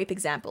 enough rape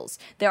examples.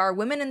 There are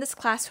women in this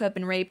class who have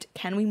been raped.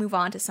 Can we move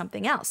on to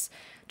something else?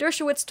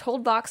 Dershowitz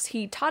told Vox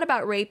he taught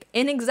about rape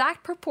in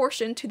exact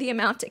proportion to the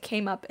amount it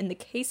came up in the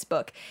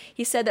casebook.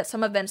 He said that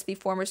some events the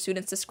former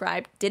students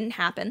described didn't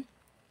happen,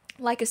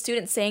 like a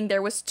student saying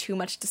there was too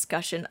much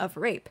discussion of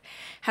rape.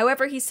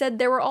 However, he said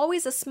there were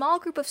always a small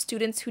group of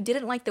students who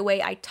didn't like the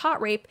way I taught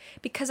rape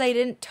because I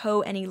didn't toe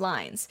any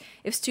lines.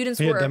 If students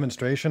He had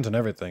demonstrations and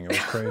everything. It was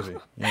crazy.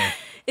 Yeah.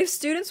 If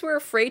students were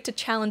afraid to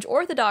challenge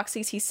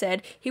orthodoxies, he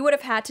said, he would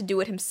have had to do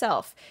it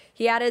himself.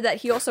 He added that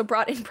he also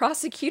brought in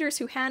prosecutors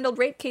who handled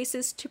rape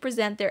cases to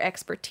present their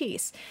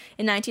expertise.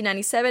 In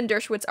 1997,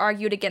 Dershowitz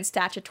argued against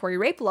statutory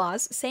rape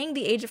laws, saying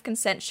the age of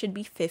consent should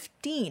be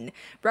 15.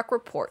 Bruck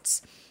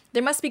reports,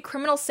 there must be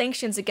criminal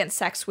sanctions against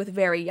sex with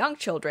very young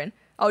children.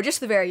 Oh,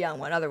 just the very young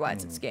one,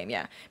 otherwise it's game,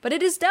 yeah. But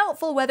it is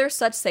doubtful whether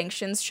such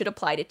sanctions should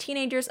apply to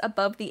teenagers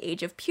above the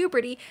age of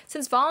puberty,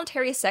 since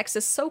voluntary sex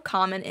is so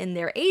common in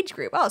their age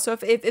group. Oh, so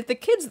if the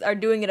kids are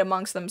doing it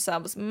amongst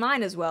themselves,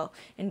 might as well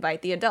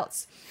invite the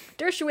adults.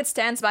 Dershowitz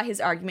stands by his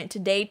argument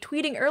today,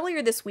 tweeting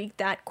earlier this week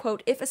that,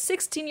 quote, if a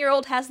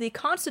 16-year-old has the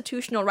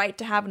constitutional right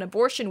to have an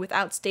abortion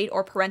without state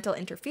or parental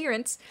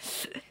interference,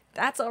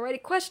 that's already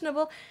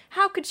questionable.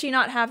 How could she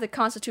not have the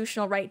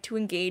constitutional right to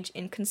engage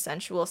in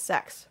consensual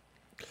sex?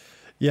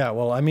 Yeah,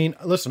 well, I mean,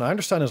 listen, I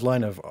understand his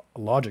line of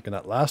logic in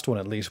that last one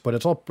at least, but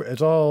it's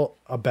all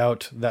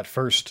about that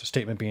first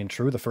statement being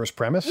true, the first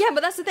premise. Yeah,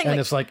 but that's the thing. And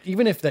it's like,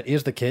 even if that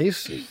is the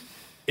case,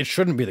 it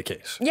shouldn't be the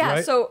case. Yeah,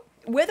 right? So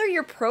whether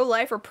you're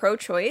pro-life or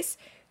pro-choice,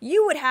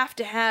 you would have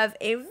to have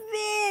a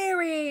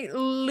very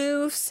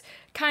loose,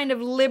 kind of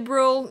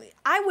liberal,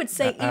 I would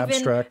say even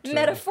abstract,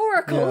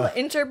 metaphorical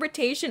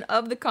interpretation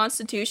of the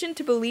Constitution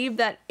to believe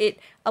that it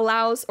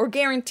allows or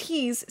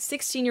guarantees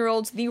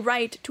 16-year-olds the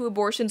right to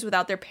abortions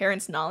without their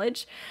parents'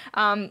 knowledge.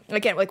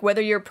 Again, like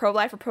whether you're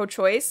pro-life or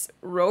pro-choice,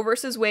 Roe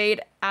versus Wade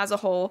as a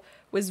whole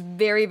was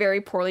very, very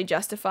poorly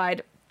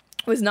justified.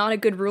 Was not a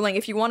good ruling.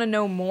 If you want to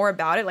know more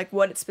about it, like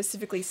what it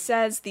specifically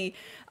says, the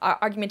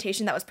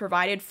argumentation that was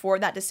provided for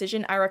that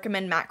decision, I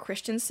recommend Matt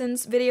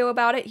Christensen's video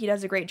about it. He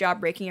does a great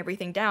job breaking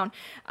everything down.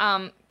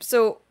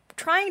 So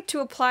trying to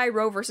apply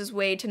Roe versus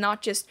Wade to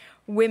not just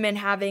women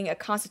having a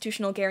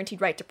constitutional guaranteed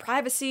right to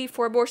privacy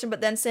for abortion,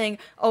 but then saying,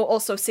 oh,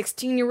 also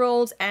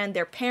 16-year-olds and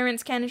their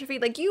parents can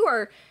interfere. Like you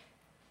are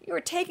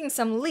taking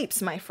some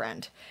leaps, my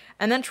friend.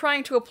 And then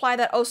trying to apply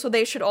that, oh, so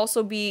they should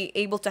also be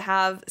able to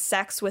have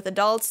sex with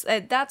adults.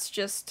 That's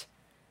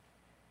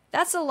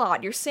a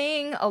lot. You're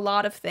saying a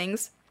lot of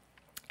things.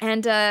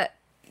 And,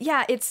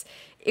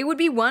 it would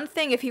be one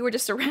thing if he were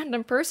just a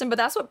random person, but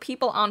that's what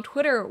people on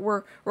Twitter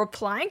were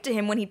replying to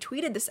him when he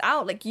tweeted this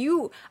out. Like,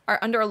 you are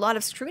under a lot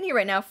of scrutiny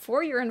right now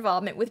for your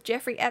involvement with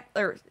Jeffrey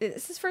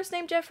is his first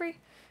name Jeffrey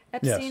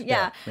Epstein?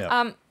 Yes,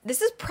 yeah.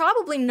 This is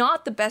probably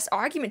not the best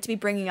argument to be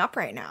bringing up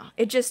right now.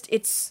 It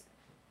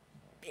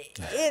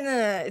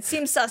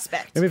seems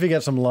suspect. Maybe if you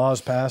get some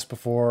laws passed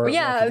before. Well,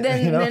 yeah,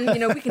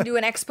 then we can do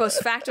an ex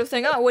post facto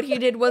thing. Oh, what he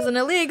did wasn't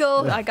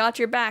illegal. I got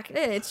your back.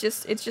 It's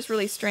just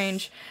really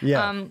strange.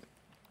 Yeah.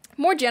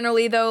 More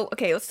generally, though,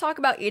 okay, let's talk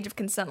about age of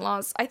consent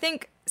laws. I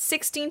think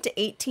 16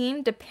 to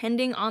 18,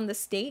 depending on the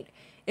state,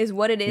 is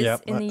what it is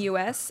Yep. in the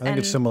U.S. I think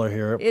it's similar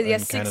here in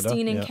Yes, Canada.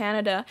 16 in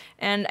Canada.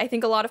 And I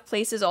think a lot of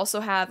places also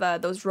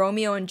have those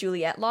Romeo and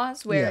Juliet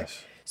laws where...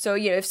 Yes. So,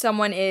 if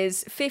someone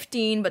is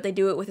 15, but they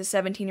do it with a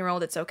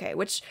 17-year-old, it's okay.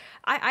 Which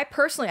I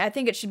personally, I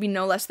think it should be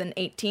no less than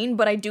 18,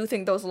 but I do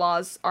think those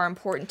laws are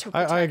important to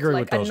protect. I agree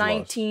with those a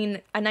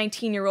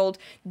 19-year-old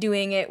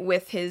doing it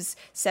with his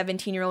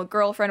 17-year-old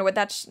girlfriend, or what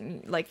that's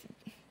like...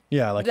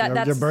 Yeah, like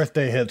your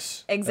birthday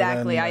hits.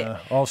 Exactly. And then,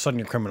 all of a sudden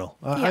you're criminal.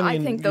 I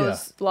think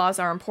those laws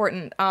are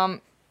important.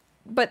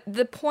 But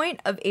the point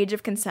of age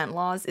of consent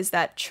laws is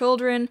that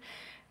children,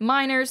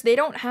 minors, they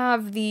don't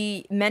have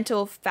the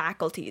mental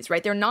faculties,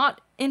 right? They're not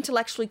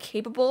intellectually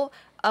capable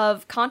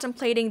of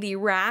contemplating the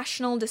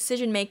rational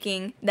decision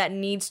making that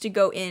needs to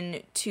go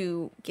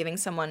into giving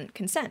someone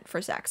consent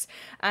for sex.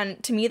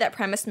 And to me, that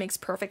premise makes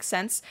perfect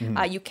sense.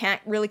 You can't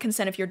really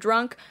consent if you're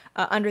drunk,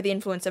 under the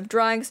influence of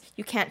drugs.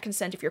 You can't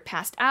consent if you're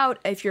passed out,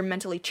 if you're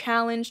mentally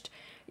challenged.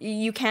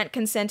 You can't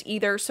consent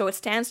either. So it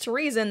stands to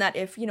reason that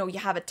if, you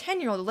have a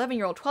 10-year-old,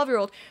 11-year-old,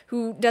 12-year-old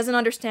who doesn't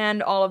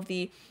understand all of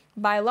the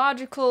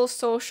biological,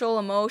 social,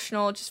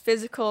 emotional, just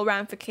physical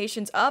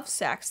ramifications of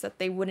sex, that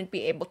they wouldn't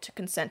be able to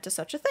consent to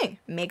such a thing.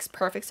 Makes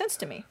perfect sense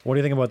to me. What do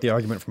you think about the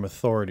argument from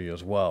authority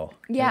as well?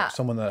 Yeah.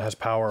 Someone that has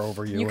power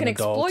over you, You can an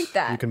adult, exploit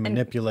that you can and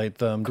manipulate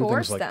them, do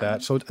coerce things like them.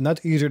 that. So, and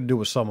that's easier to do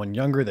with someone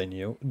younger than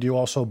you. Do you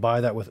also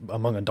buy that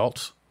among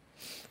adults?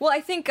 Well,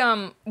 I think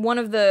one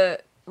of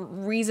the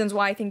reasons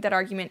why I think that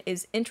argument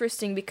is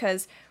interesting,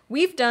 because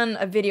we've done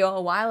a video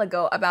a while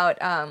ago about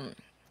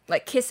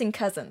like kissing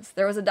cousins.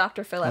 There was a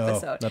Dr. Phil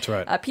episode. That's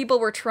right. People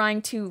were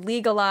trying to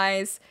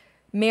legalize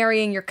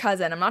marrying your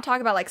cousin. I'm not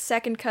talking about like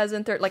second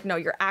cousin, third, like no,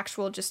 your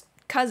actual just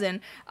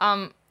cousin.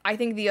 I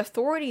think the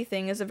authority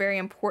thing is a very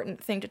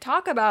important thing to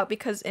talk about,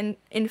 because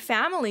in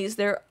families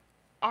there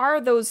are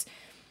those,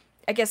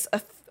 I guess,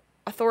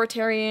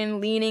 authoritarian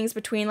leanings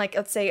between, like,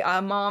 let's say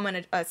a mom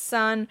and a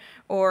son,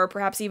 or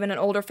perhaps even an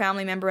older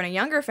family member and a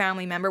younger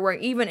family member, where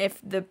even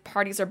if the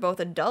parties are both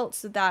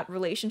adults, that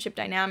relationship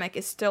dynamic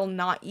is still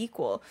not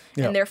equal,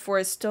 and therefore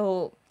is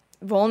still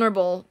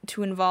vulnerable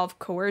to involve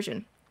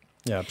coercion.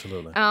 Yeah,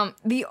 absolutely.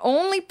 The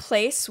only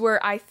place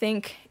where I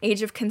think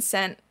age of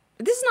consent,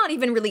 this is not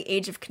even really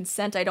age of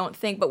consent, I don't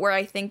think, but where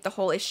I think the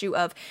whole issue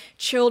of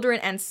children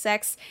and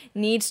sex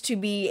needs to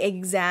be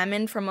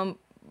examined from a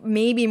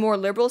maybe more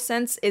liberal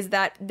sense, is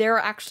that there are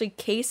actually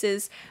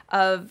cases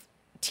of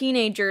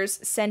teenagers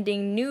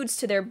sending nudes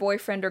to their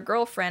boyfriend or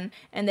girlfriend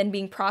and then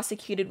being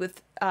prosecuted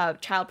with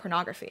child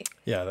pornography.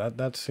 Yeah,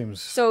 that seems...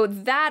 So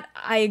that,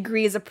 I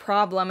agree, is a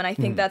problem, and I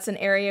think that's an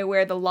area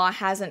where the law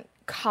hasn't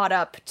caught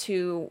up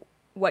to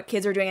what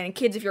kids are doing. And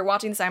kids, if you're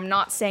watching this, I'm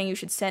not saying you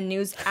should send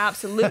nudes.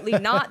 Absolutely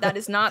not. That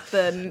is not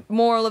the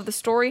moral of the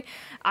story.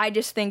 I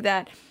just think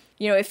that,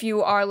 if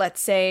you are,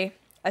 let's say,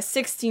 a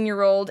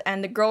 16-year-old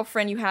and the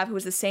girlfriend you have who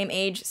is the same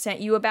age sent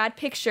you a bad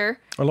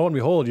picture. Or lo and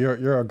behold,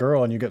 you're a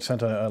girl and you get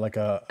sent an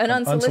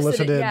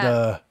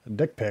unsolicited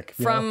dick pic.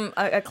 From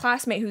a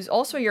classmate who's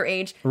also your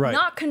age. Right.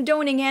 Not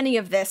condoning any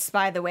of this,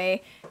 by the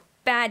way.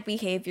 Bad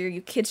behavior. You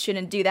kids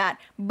shouldn't do that.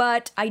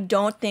 But I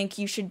don't think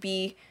you should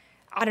be,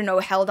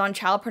 held on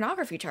child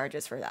pornography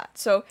charges for that.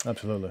 So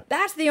absolutely,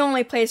 that's the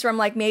only place where I'm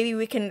like, maybe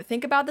we can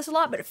think about this a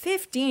lot. But at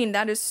 15,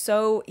 that is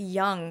so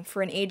young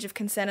for an age of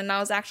consent. And I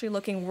was actually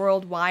looking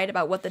worldwide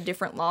about what the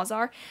different laws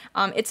are.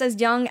 It's as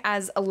young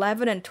as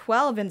 11 and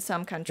 12 in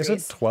some countries.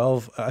 Is it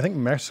 12? I think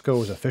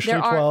Mexico is officially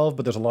 12,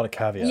 but there's a lot of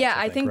caveats. Yeah,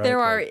 I think right? there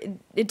are.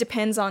 It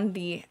depends on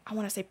the, I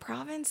want to say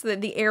province,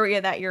 the area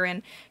that you're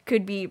in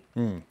could be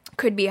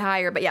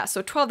higher. But yeah,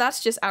 so 12,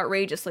 that's just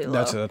outrageously low.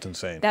 That's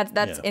insane.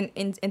 That's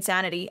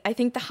insanity. I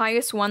think the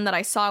highest one that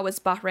I saw was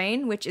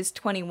Bahrain, which is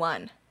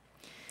 21.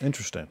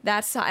 Interesting.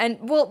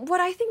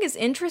 What I think is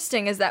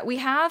interesting is that we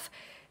have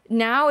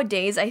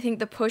nowadays, I think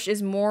the push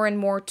is more and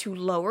more to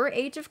lower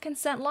age of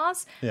consent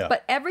laws. Yeah.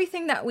 But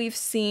everything that we've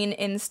seen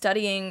in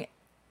studying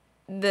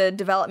the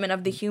development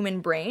of the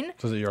human brain,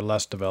 so that you're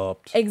less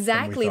developed,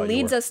 exactly,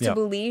 leads us to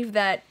believe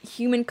that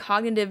human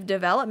cognitive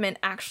development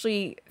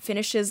actually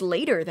finishes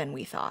later than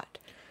we thought.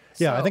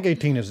 Yeah, I think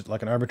 18 is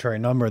like an arbitrary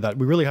number that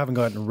we really haven't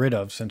gotten rid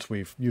of since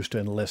we've used to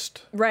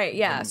enlist. Right,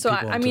 yeah. So,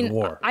 I mean,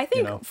 war, I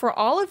think for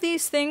all of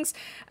these things,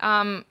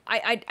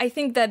 I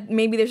think that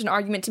maybe there's an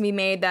argument to be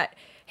made that,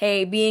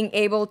 hey, being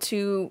able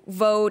to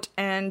vote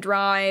and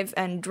drive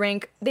and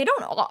drink, they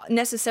don't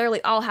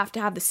necessarily all have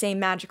to have the same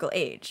magical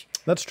age.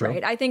 That's true.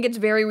 Right? I think it's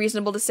very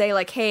reasonable to say,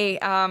 like, hey,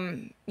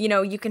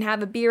 you can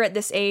have a beer at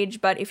this age,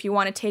 but if you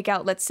want to take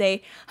out, let's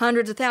say,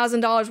 hundreds of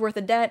 $1,000s worth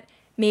of debt,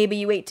 maybe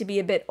you wait to be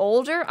a bit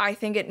older. I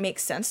think it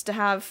makes sense to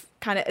have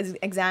kind of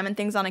examine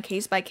things on a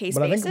case-by-case basis.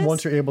 But I think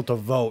once you're able to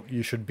vote,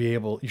 you should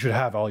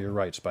have all your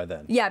rights by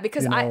then. Yeah,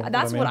 because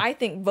that's what I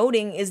think.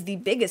 Voting is the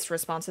biggest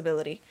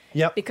responsibility.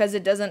 Yep. Because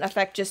it doesn't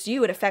affect just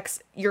you; it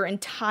affects your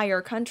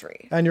entire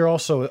country. And you're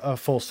also a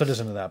full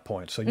citizen at that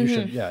point, so you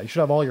should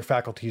have all your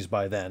faculties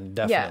by then,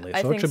 definitely.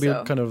 Yeah, so it should be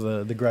kind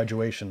of the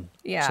graduation.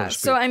 Yeah. So to speak.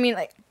 So I mean,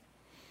 like,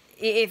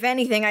 if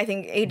anything, I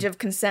think age of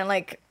consent,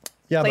 like.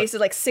 Yeah, places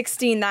like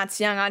 16, that's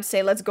young. I'd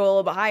say let's go a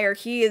little bit higher.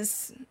 He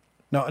is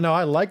No,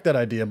 I like that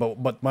idea,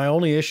 but my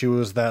only issue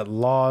is that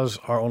laws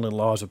are only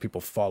laws if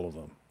people follow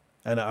them.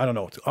 And I don't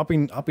know,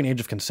 upping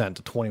age of consent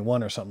to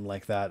 21 or something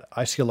like that.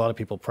 I see a lot of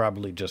people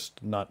probably just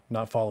not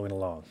following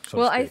along.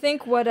 Well, I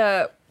think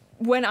I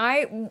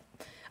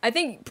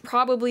think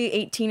probably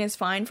 18 is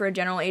fine for a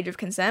general age of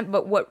consent,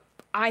 but what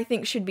I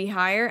think should be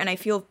higher, and I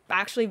feel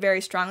actually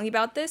very strongly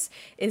about this,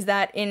 is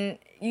that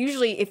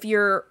usually if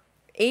you're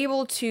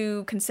able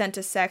to consent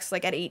to sex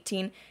like at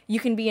 18, you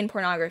can be in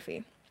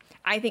pornography.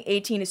 I think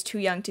 18 is too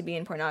young to be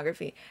in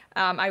pornography.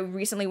 I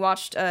recently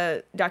watched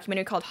a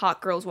documentary called Hot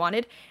Girls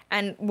Wanted,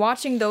 and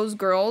watching those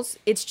girls,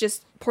 it's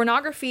just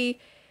pornography,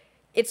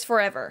 it's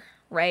forever,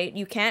 right?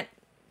 You can't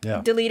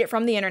delete it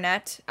from the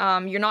internet.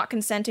 You're not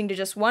consenting to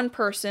just one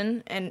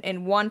person and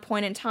in one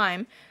point in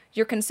time.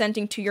 You're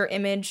consenting to your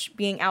image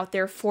being out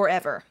there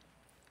forever.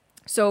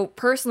 So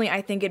personally,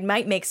 I think it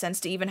might make sense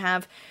to even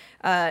have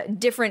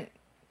different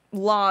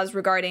laws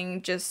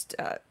regarding just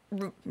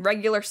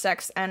regular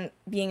sex and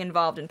being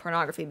involved in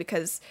pornography,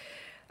 because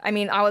I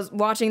mean, I was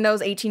watching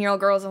those 18-year-old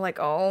girls and like,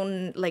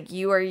 oh, like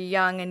you are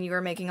young and you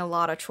are making a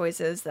lot of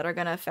choices that are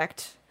going to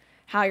affect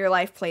how your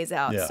life plays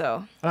out. Yeah.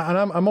 So, and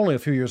I'm only a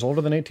few years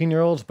older than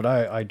 18-year-olds, but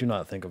I do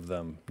not think of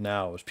them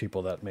now as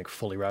people that make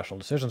fully rational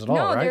decisions at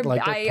all, right?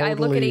 Like I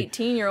look at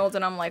 18-year-olds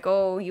and I'm like,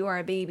 oh, you are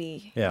a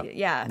baby.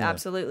 Yeah,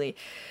 absolutely.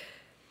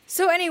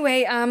 So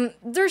anyway,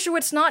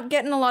 Dershowitz not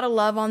getting a lot of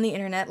love on the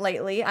internet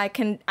lately. I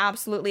can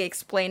absolutely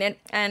explain it.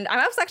 And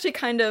I was actually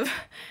kind of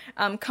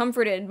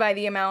comforted by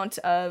the amount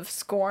of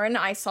scorn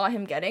I saw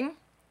him getting.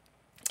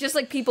 Just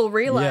like people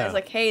realize,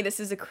 like, hey, this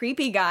is a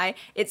creepy guy.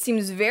 It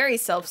seems very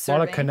self-serving. A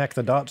lot of connect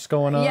the dots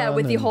going on. Yeah,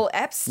 with the whole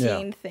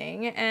Epstein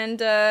thing.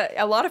 And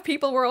a lot of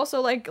people were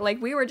also like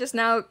we were just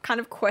now kind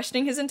of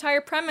questioning his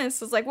entire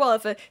premise. It's like, well,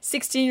 if a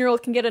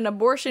 16-year-old can get an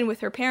abortion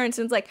with her parents,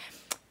 and it's like,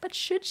 but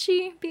should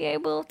she be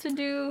able to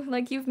do,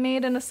 like, you've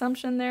made an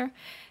assumption there?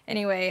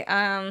 Anyway,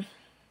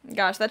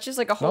 gosh, that's just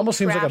like a whole It almost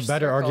seems like a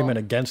better circle. Argument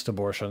against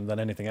abortion than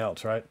anything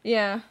else, right?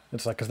 Yeah.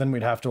 It's like, because then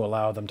we'd have to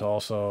allow them to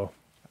also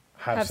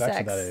have sex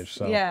at that age.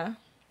 So yeah.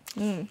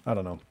 I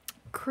don't know.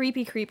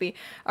 Creepy.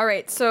 All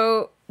right,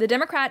 so the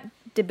Democrat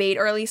debate,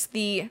 or at least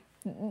they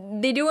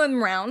do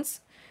them rounds.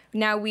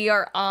 Now we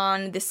are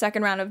on the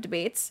second round of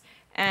debates.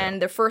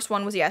 And the first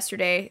one was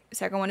yesterday. The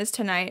second one is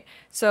tonight.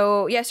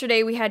 So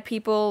yesterday we had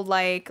people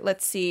like,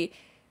 let's see,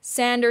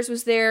 Sanders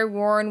was there,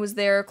 Warren was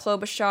there,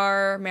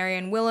 Klobuchar,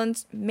 Marianne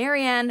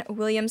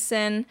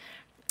Williamson.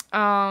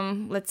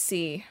 Let's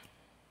see.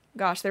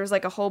 Gosh, there was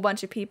like a whole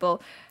bunch of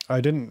people.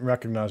 I didn't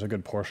recognize a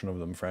good portion of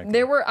them, frankly.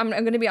 There were, I'm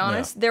going to be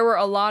honest, there were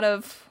a lot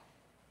of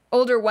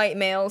older white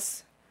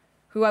males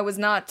who I was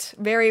not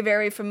very,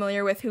 very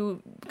familiar with,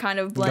 who kind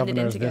of blended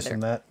in together. This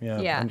and that,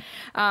 yeah.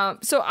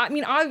 So, I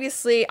mean,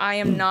 obviously, I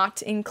am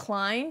not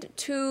inclined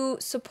to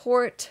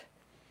support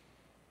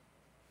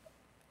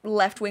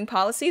left-wing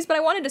policies, but I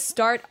wanted to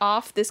start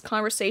off this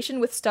conversation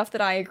with stuff that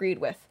I agreed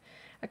with.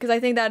 Because I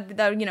think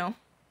that, you know,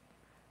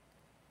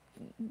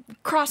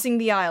 crossing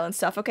the aisle and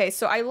stuff. Okay,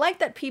 so I like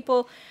that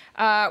people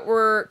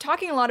were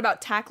talking a lot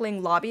about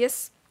tackling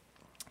lobbyists.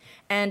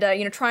 And,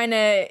 you know, trying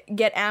to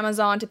get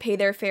Amazon to pay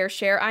their fair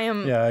share. I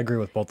agree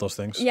with both those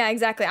things. Yeah,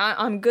 exactly.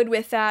 I'm good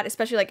with that,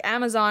 especially like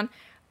Amazon.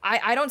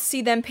 I don't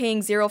see them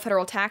paying zero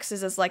federal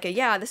taxes as like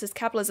this is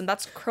capitalism.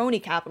 That's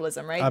crony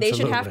capitalism, right? Absolutely. They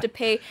should have to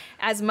pay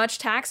as much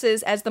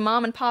taxes as the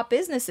mom and pop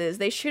businesses.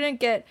 They shouldn't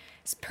get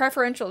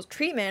preferential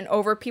treatment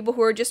over people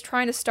who are just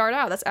trying to start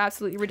out. That's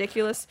absolutely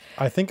ridiculous.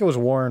 I think it was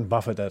Warren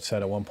Buffett that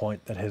said at one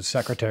point that his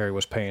secretary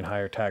was paying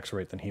higher tax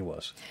rate than he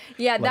was.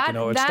 Yeah, like,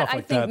 that I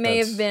think may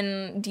have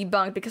been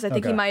debunked, because I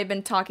think he might have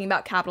been talking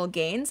about capital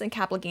gains, and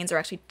capital gains are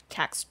actually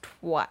taxed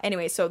twice.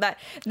 Anyway, so that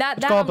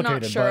I'm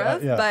not sure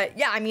of. But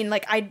yeah, I mean,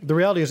 like the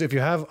reality is, if you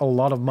have a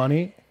lot of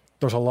money,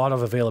 there's a lot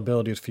of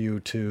availabilities for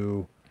you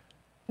to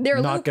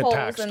not get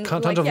taxed.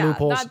 Tons of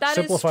loopholes. That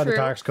simplify the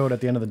tax code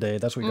at the end of the day.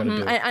 That's what you got to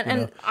do.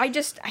 And I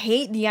just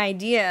hate the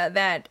idea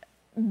that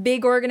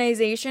big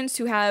organizations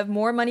who have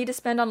more money to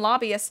spend on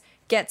lobbyists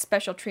get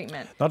special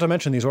treatment. Not to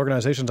mention, these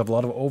organizations have a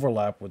lot of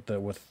overlap with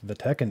the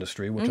tech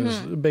industry, which is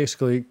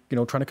basically, you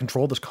know, trying to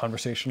control this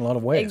conversation in a lot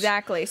of ways.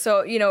 Exactly.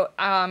 So, you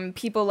know,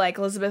 people like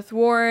Elizabeth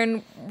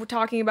Warren were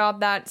talking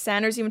about that.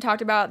 Sanders even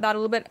talked about that a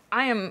little bit.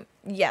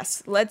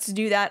 Yes, let's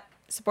do that.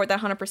 Support that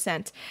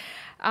 100%.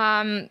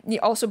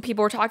 Also,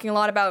 people were talking a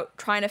lot about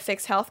trying to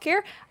fix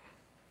healthcare.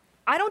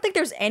 I don't think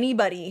there's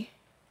anybody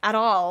at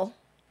all,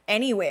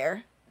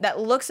 anywhere, that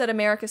looks at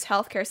America's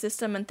healthcare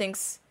system and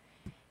thinks,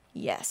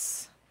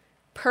 yes,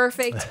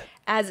 perfect.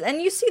 And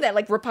you see that,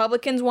 like,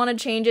 Republicans want to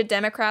change it,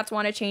 Democrats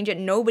want to change it.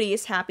 Nobody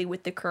is happy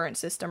with the current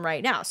system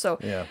right now. So,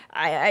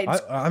 I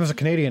as a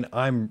Canadian,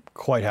 I'm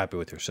quite happy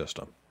with your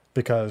system.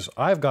 Because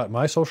I've got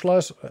my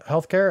socialized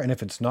healthcare, and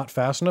if it's not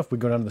fast enough, we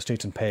go down to the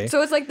States and pay. So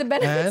it's like the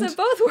benefits of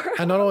both worlds.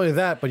 And not only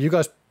that, but you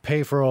guys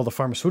pay for all the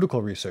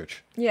pharmaceutical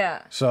research.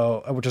 Yeah.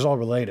 So, which is all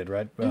related,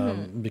 right?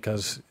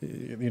 Because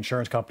the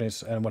insurance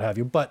companies and what have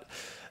you. But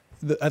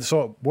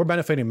So we're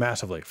benefiting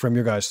massively from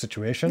your guys'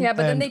 situation. Yeah,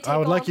 but then they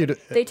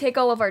take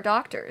all of our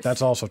doctors.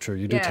 That's also true.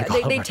 You do take all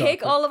of our They take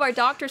doctors. all of our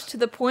doctors to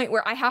the point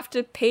where I have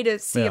to pay to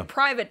see a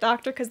private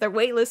doctor because their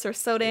wait lists are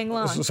so dang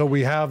long. So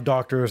we have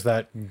doctors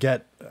that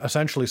get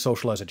essentially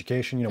socialized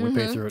education. You know, we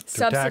pay through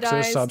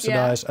taxes,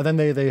 subsidized, and then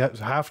they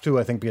have to,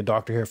 I think, be a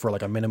doctor here for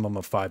like a minimum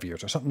of 5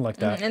 years or something like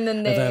that. And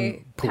then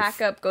they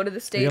pack up, go to the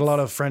States. You get a lot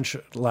of French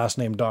last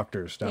name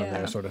doctors down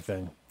there, sort of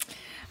thing.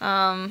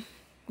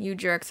 You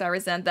jerks, I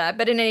resent that.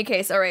 But in any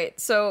case, all right,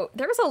 so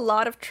there was a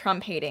lot of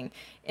Trump hating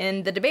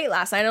in the debate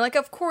last night. And like,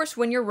 of course,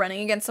 when you're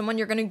running against someone,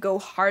 you're going to go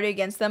hard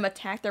against them,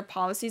 attack their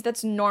policies.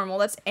 That's normal.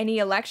 That's any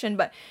election.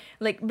 But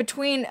like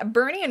between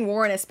Bernie and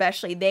Warren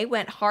especially, they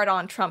went hard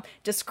on Trump.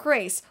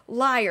 Disgrace,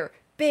 liar,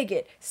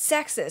 bigot,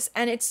 sexist.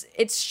 And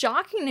it's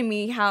shocking to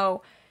me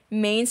how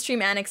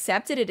mainstream and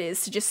accepted it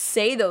is to just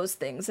say those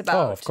things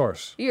about of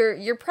course.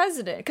 your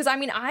president. Because I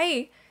mean,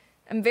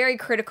 I'm very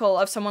critical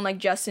of someone like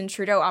Justin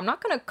Trudeau. I'm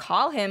not going to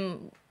call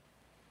him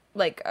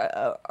like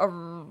a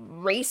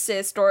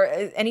racist or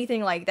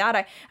anything like that.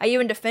 I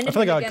even defended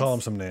him. I feel like I'd call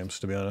him some names,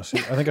 to be honest.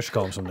 I think I should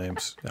call him some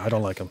names. I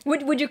don't like him.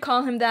 Would you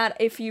call him that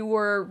if you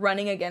were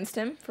running against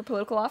him for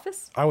political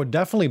office? I would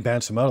definitely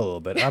bance him out a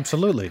little bit.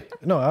 Absolutely.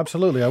 No,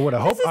 absolutely. I would.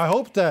 I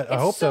hope that.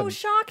 It's so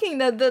shocking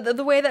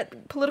the way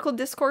that political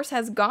discourse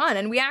has gone,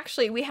 and we have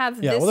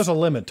this. Yeah, well, there's a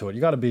limit to it.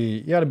 You got to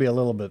be a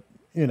little bit,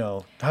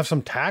 have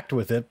some tact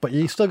with it, but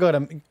you still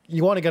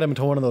you want to get him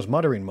into one of those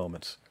muttering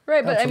moments.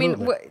 Right, but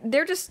Absolutely. I mean,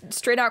 they're just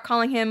straight out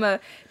calling him a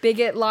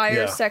bigot,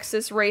 liar,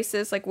 sexist,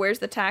 racist. Like, where's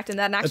the tact in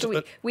that? And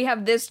actually, we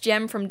have this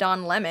gem from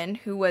Don Lemon,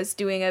 who was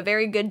doing a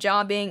very good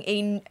job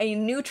being a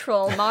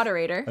neutral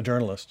moderator. A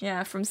journalist.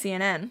 Yeah, from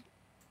CNN.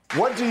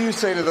 What do you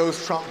say to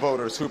those Trump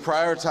voters who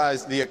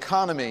prioritize the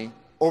economy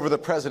over the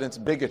president's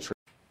bigotry?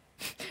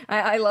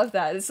 I love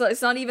that.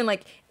 It's not even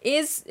like,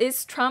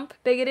 is Trump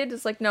bigoted?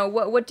 It's like, no,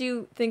 what do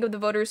you think of the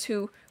voters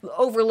who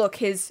overlook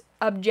his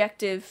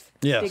objective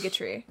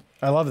bigotry?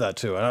 I love that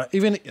too.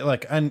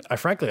 And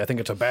frankly, I think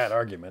it's a bad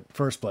argument,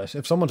 first place.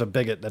 If someone's a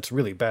bigot, that's a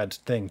really bad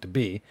thing to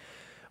be.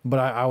 But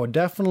I would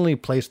definitely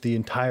place the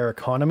entire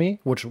economy,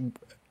 which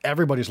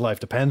everybody's life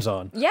depends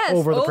on,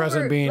 over the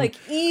president being a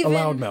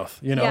loudmouth,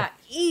 Yeah,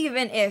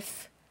 even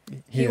if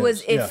he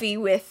was iffy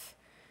with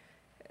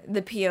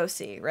the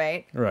POC,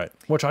 right? Right.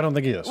 Which I don't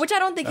think he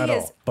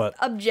is.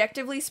 But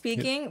objectively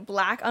speaking,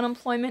 Black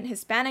unemployment,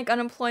 Hispanic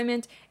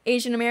unemployment,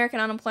 Asian American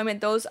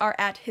unemployment, those are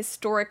at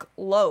historic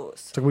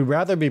lows. So we'd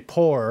rather be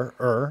poor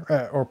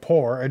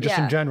just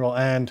in general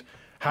and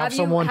have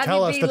someone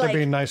tell us that they're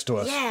being nice to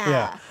us.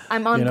 Yeah.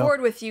 I'm on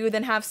board with you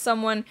than have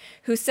someone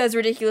who says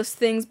ridiculous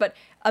things, but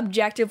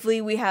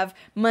objectively we have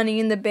money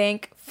in the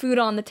bank, food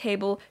on the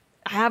table,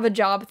 I have a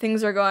job,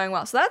 things are going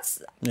well. So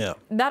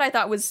that I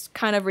thought was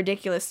kind of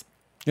ridiculous.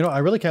 I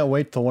really can't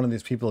wait till one of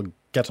these people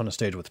gets on a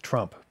stage with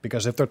Trump,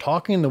 because if they're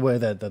talking the way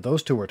that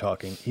those two were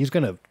talking, he's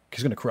gonna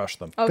crush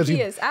them. Oh, he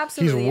is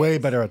absolutely. He's way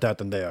better at that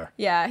than they are.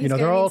 Yeah,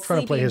 they're all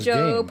trying to play his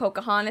game.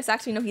 Pocahontas.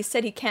 Actually, no, he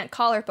said he can't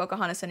call her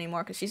Pocahontas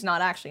anymore because she's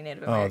not actually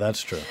Native American. Oh,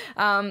 that's true.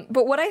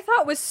 But what I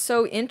thought was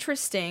so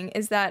interesting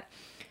is that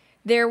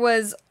there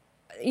was,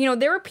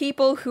 there were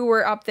people who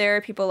were up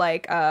there, people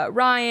like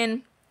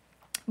Ryan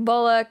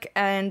Bullock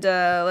and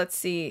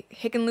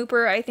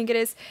Hickenlooper, I think it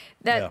is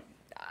that.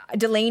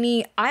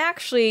 Delaney, I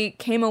actually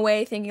came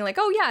away thinking like,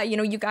 oh yeah,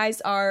 you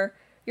guys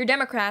you're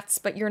Democrats,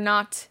 but you're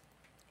not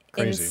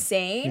crazy.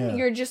 Insane. Yeah.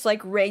 You're just like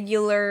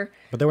regular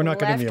but they were not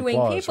getting the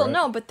applause, people. Right?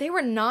 No, but they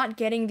were not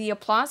getting the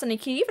applause. And you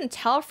can even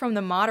tell from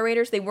the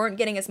moderators, they weren't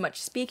getting as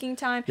much speaking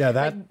time.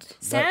 Yeah,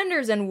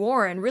 Sanders and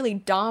Warren really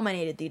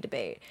dominated the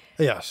debate.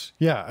 Yes.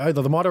 Yeah.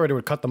 The moderator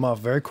would cut them off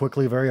very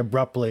quickly, very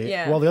abruptly.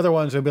 Yeah. While the other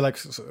ones would be like,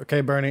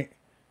 okay, Bernie.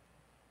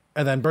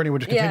 And then Bernie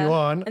would just continue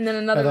on. And then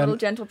another little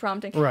gentle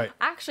prompting. Right.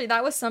 Actually,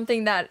 that was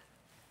something that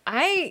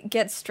I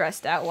get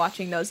stressed out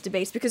watching those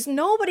debates because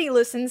nobody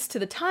listens to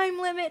the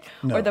time limit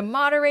or the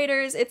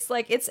moderators. It's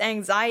like, it's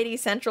anxiety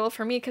central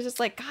for me because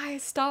it's like,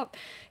 guys, stop.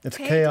 It's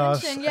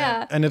chaos. Attention.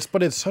 Yeah.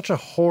 But it's such a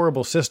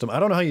horrible system. I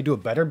don't know how you do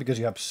it better because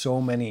you have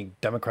so many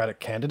Democratic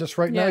candidates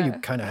right now. You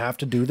kind of have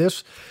to do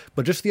this.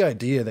 But just the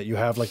idea that you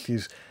have like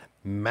these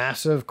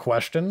massive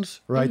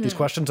questions, right? These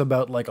questions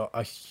about like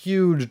a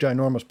huge,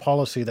 ginormous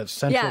policy that's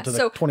central to the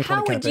 2020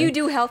 campaign. How would you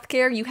do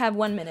healthcare? You have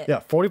 1 minute. Yeah,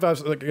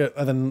 45,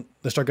 and then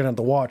they start getting at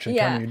the watch and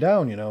counting you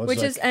down,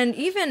 And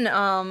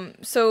even,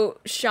 so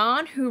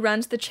Sean, who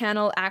runs the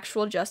channel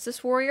Actual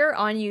Justice Warrior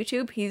on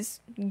YouTube,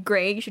 he's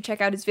great. You should check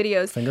out his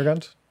videos. Finger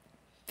guns?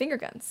 Finger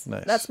guns.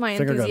 Nice. That's my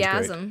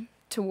enthusiasm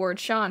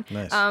towards Sean.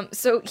 Nice.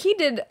 So he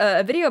did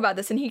a video about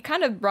this, and he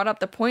kind of brought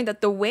up the point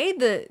that the way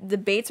the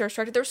debates are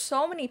structured, there's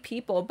so many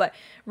people, but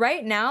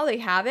right now they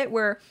have it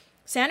where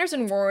Sanders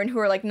and Warren, who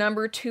are like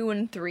number 2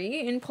 and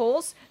 3 in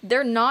polls,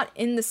 they're not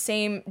in the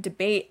same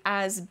debate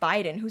as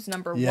Biden, who's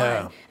number 1.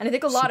 And I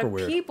think a lot of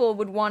people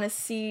would want to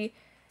see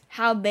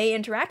how they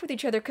interact with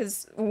each other,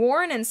 because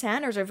Warren and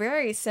Sanders are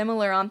very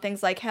similar on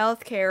things like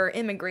healthcare or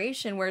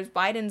immigration, whereas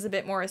Biden's a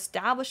bit more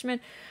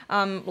establishment,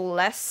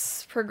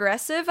 less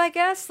progressive, I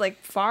guess, like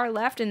far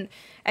left. And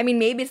I mean,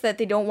 maybe it's that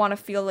they don't want to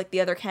feel like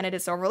the other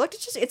candidates are overlooked.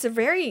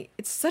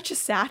 It's such a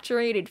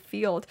saturated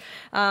field.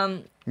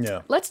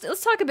 Yeah. Let's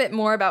talk a bit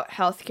more about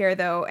healthcare,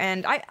 though.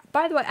 And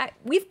by the way,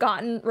 we've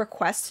gotten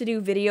requests to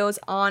do videos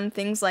on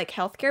things like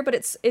healthcare, but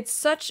it's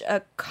such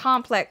a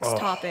complex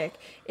topic.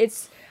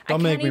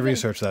 Don't make me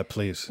research that,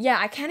 please. Yeah,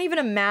 I can't even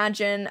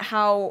imagine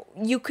how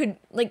you could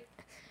like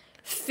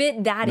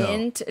fit that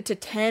into to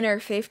 10 or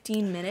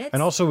 15 minutes.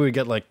 And also, we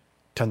get like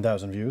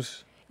 10,000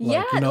 views.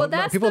 Yeah, well,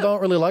 that's people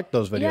don't really like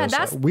those videos.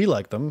 Yeah, we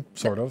like them,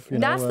 sort of.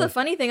 That's the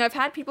funny thing. I've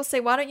had people say,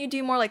 "Why don't you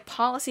do more like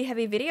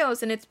policy-heavy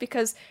videos?" And it's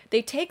because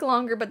they take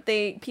longer, but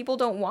people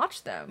don't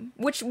watch them.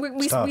 Which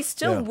we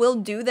still will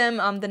do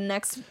them. The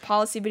next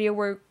policy video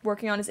we're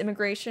working on is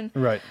immigration.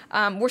 Right.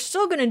 We're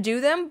still gonna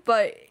do them,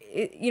 but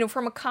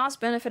from a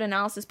cost-benefit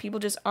analysis, people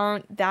just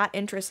aren't that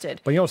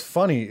interested. But what's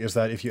funny is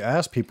that if you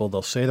ask people,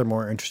 they'll say they're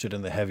more interested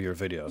in the heavier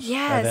videos.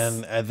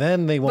 Yes. And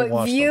then they won't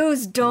watch them. But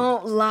views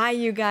don't lie,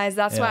 you guys.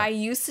 That's why I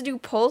used to do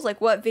polls like,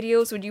 what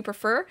videos would you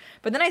prefer?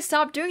 But then I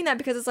stopped doing that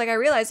because it's like I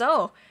realized,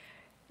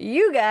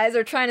 you guys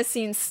are trying to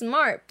seem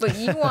smart, but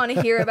you want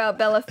to hear about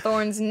Bella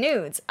Thorne's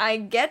nudes. I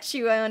get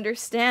you. I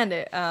understand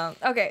it.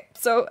 Okay,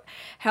 so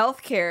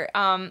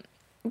healthcare.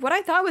 What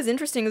I thought was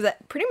interesting is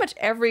that pretty much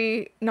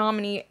every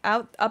nominee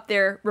up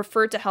there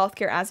referred to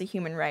healthcare as a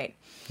human right.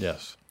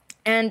 Yes.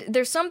 And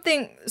there's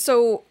something,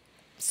 so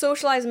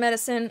socialized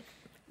medicine,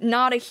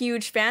 not a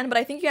huge fan, but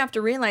I think you have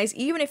to realize,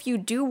 even if you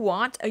do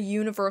want a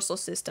universal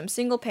system,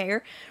 single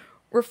payer,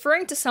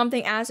 referring to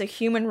something as a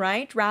human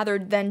right rather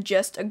than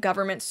just a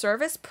government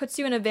service puts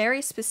you in a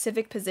very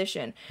specific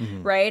position,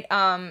 right?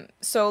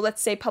 So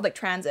let's say public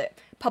transit.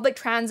 Public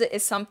transit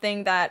is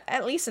something that,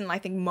 at least in I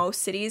think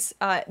most cities,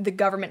 the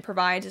government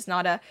provides. It's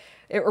not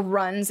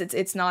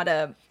it's not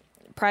a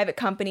private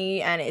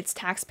company, and it's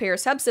taxpayer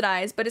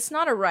subsidized, but it's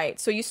not a right.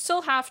 So you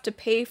still have to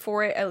pay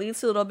for it at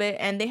least a little bit,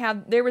 and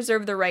they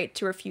reserve the right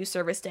to refuse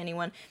service to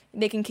anyone.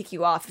 They can kick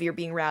you off if you're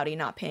being rowdy,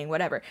 not paying,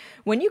 whatever.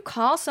 When you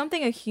call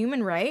something a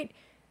human right,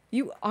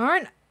 you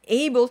aren't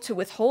able to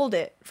withhold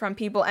it from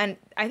people. And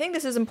I think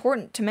this is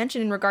important to mention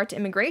in regard to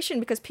immigration,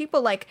 because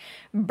people like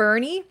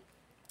Bernie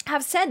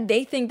have said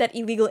they think that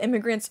illegal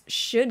immigrants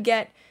should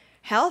get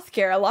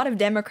healthcare. A lot of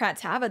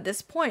Democrats have at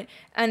this point.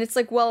 And it's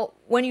like, well,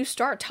 when you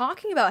start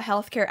talking about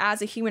healthcare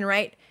as a human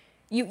right,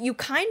 you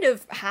kind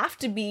of have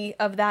to be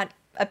of that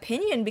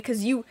opinion,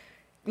 because you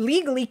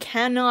legally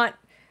cannot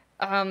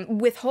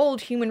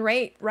withhold human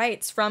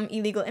rights from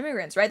illegal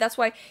immigrants, right? That's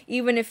why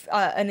even if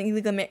an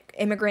illegal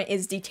immigrant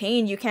is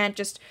detained, you can't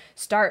just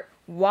start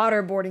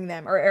waterboarding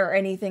them or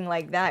anything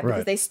like that,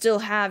 because they still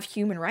have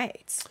human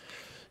rights.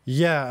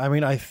 Yeah, I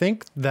mean, I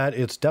think that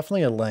it's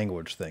definitely a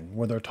language thing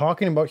where they're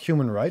talking about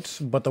human rights,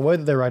 but the way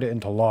that they write it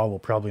into law will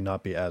probably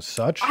not be as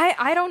such.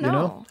 I don't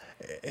know.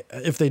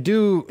 If they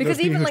do, because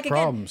there's even huge like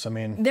problems. Again,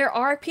 I mean, there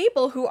are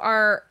people who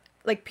are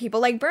like people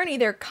like Bernie.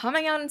 They're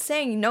coming out and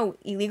saying, no,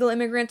 illegal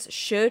immigrants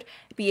should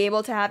be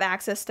able to have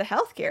access to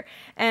healthcare.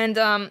 And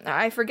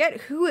I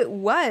forget who it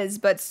was,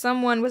 but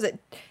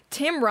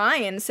Tim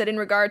Ryan said in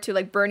regard to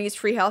like Bernie's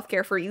free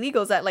healthcare for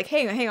illegals that like,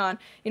 hey, hang on,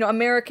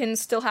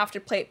 Americans still have to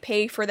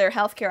pay for their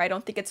healthcare. I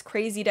don't think it's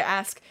crazy to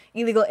ask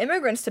illegal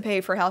immigrants to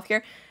pay for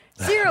healthcare.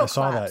 Zero I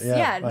saw claps. that.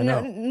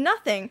 Yeah,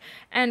 nothing.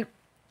 And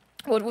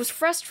what was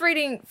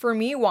frustrating for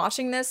me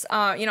watching this,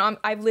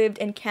 I've lived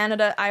in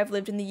Canada, I've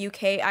lived in the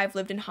UK, I've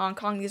lived in Hong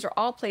Kong. These are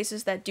all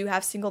places that do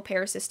have single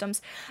payer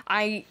systems.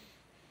 I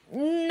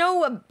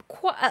know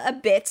a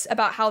bit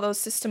about how those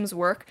systems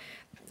work.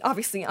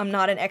 Obviously, I'm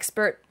not an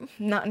expert,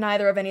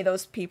 neither of any of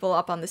those people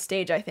up on the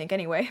stage, I think,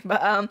 anyway.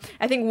 But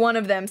I think one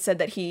of them said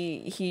that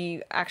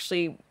he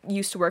actually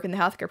used to work in the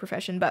healthcare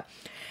profession. But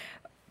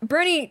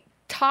Bernie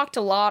talked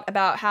a lot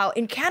about how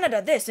in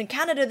Canada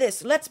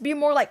this, let's be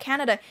more like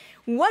Canada.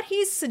 What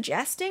he's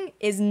suggesting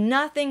is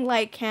nothing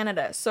like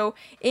Canada. So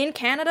in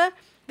Canada,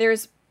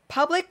 there's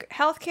public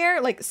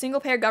healthcare, like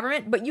single-payer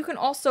government, but you can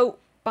also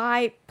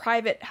buy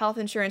private health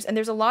insurance. And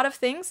there's a lot of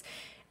things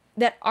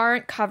that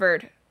aren't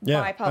covered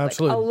by public.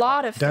 Absolutely. A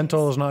lot of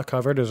dental things. Is not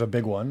covered as a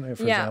big one,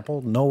 for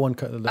example. No one.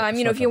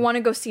 If you want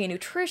to go see a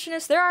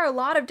nutritionist, there are a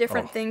lot of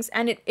different things,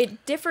 and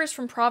it differs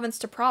from province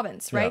to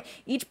province, right?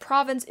 Yeah. Each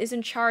province is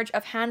in charge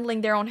of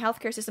handling their own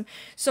healthcare system.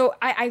 So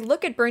I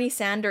look at Bernie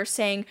Sanders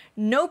saying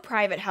no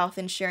private health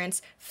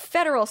insurance,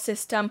 federal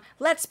system,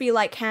 let's be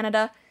like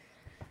Canada.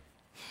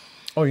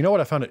 Oh, you know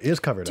what? I found it is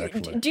covered,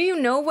 actually. Do you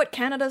know what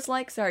Canada's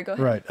like? Sorry, go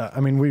ahead. Right.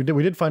 I mean, we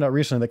did find out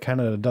recently that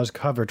Canada does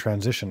cover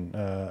transition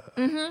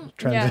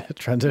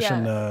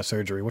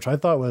surgery, which I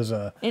thought was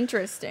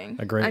interesting.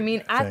 A great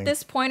thing. At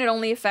this point, it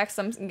only affects,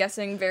 I'm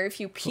guessing, very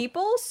few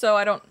people, so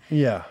I don't...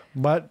 Yeah,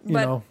 but, you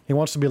know, he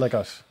wants to be like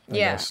us. He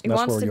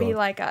wants to be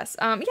like us.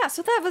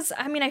 So that was,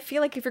 I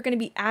feel like if you're going to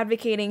be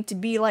advocating to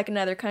be like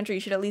another country,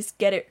 you should at least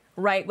get it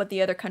right what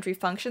the other country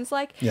functions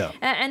like. Yeah.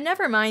 And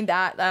never mind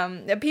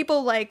that.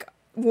 People like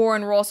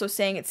Warren were also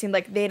saying it seemed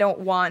like they don't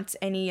want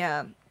any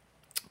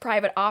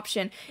private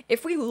option.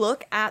 If we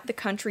look at the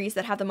countries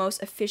that have the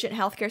most efficient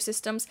healthcare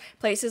systems,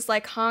 places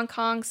like Hong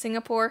Kong,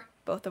 Singapore,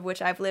 both of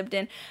which I've lived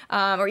in,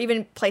 or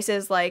even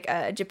places like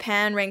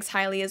Japan ranks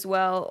highly as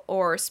well,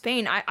 or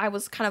Spain, I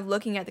was kind of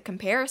looking at the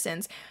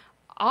comparisons.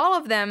 All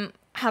of them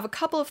have a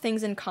couple of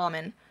things in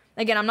common.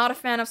 Again, I'm not a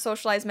fan of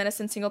socialized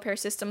medicine, single-payer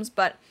systems,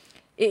 but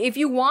if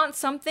you want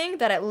something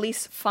that at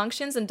least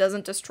functions and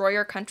doesn't destroy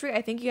your country,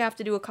 I think you have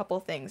to do a couple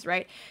things,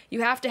 right?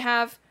 You have to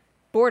have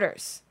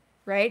borders,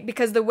 right?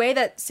 Because the way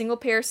that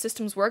single-payer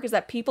systems work is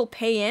that people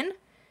pay in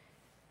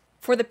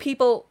for the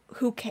people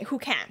who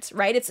can't,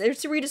 right? It's a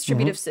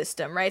redistributive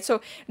system, right?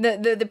 So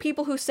the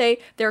people who say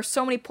there are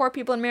so many poor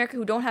people in America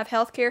who don't have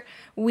health care,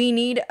 we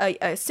need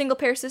a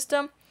single-payer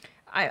system.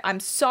 I'm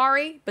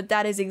sorry, but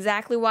that is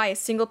exactly why a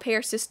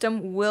single-payer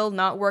system will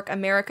not work.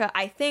 America,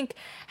 I think,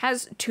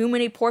 has too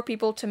many poor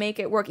people to make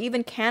it work.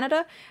 Even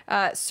Canada,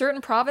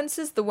 certain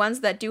provinces, the ones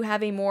that do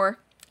have a more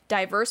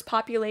diverse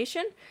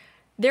population,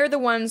 they're the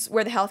ones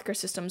where the healthcare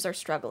systems are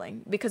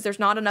struggling because there's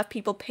not enough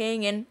people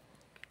paying in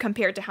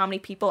compared to how many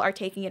people are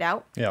taking it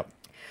out. Yeah.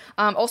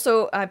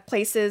 Also,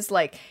 places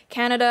like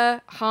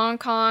Canada, Hong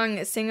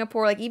Kong,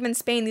 Singapore, like even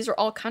Spain, these are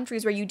all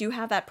countries where you do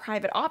have that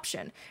private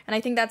option. And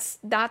I think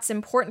that's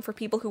important for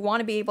people who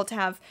want to be able to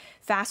have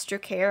faster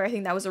care. I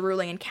think that was a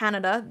ruling in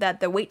Canada that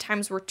the wait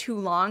times were too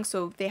long,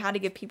 so they had to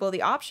give people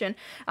the option.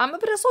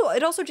 But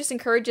it also just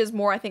encourages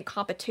more, I think,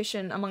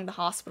 competition among the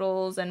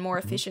hospitals and more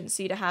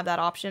efficiency to have that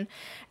option.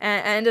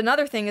 And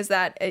another thing is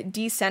that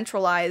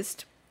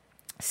decentralized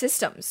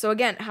systems. So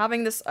again,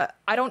 having this,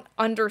 I don't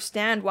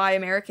understand why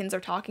Americans are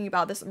talking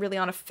about this really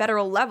on a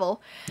federal level.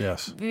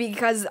 Yes.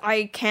 Because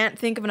I can't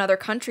think of another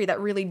country that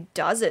really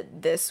does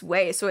it this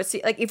way. So it's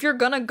like, if you're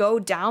gonna go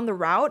down the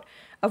route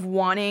of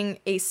wanting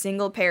a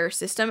single payer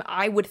system,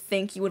 I would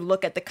think you would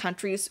look at the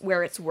countries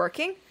where it's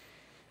working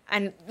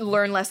and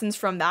learn lessons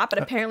from that. But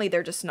apparently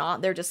they're just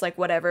not. They're just like,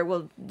 whatever,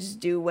 we'll just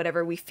do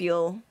whatever we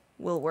feel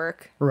will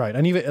work. Right.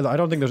 And even I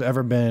don't think there's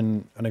ever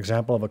been an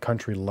example of a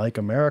country like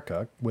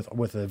America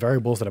with the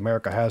variables that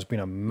America has,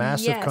 being a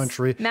massive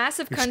country.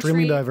 Massive country.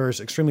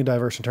 Extremely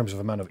diverse in terms of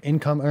amount of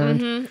income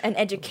earned. And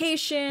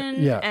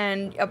education.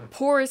 And a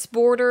porous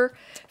border,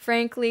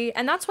 frankly.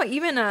 And that's why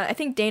even, I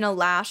think Dana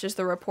Lash is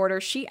the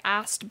reporter, she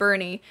asked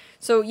Bernie,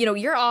 so,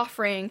 you're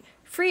offering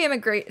free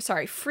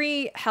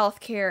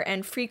healthcare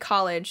and free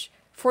college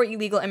for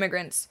illegal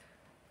immigrants.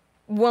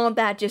 Won't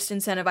that just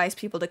incentivize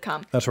people to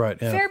come? That's right.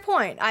 Yeah. Fair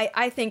point.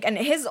 I think, and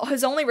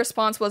his only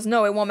response was,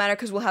 no, it won't matter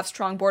because we'll have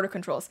strong border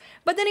controls.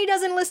 But then he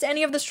doesn't list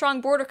any of the strong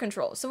border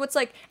controls. So it's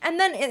like, and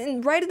then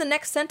right in the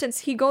next sentence,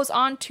 he goes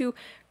on to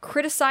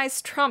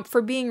criticize Trump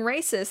for being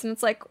racist. And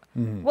it's like,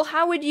 well,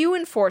 how would you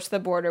enforce the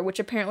border? Which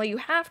apparently you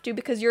have to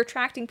because you're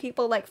attracting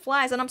people like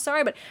flies. And I'm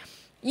sorry, but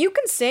you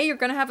can say you're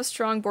going to have a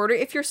strong border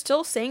if you're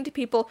still saying to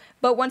people,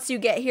 but once you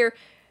get here,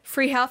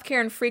 free healthcare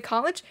and free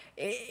college,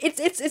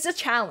 it's a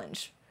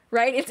challenge.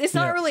 Right? It's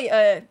not really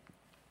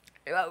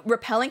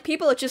repelling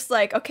people. It's just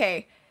like,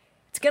 okay,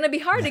 it's going to be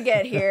hard to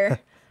get here.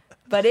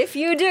 But if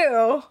you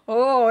do,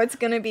 it's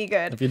going to be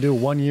good. If you do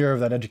 1 year of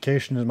that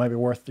education, it might be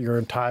worth your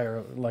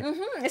entire,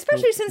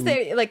 Especially since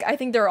they, I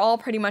think they're all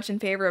pretty much in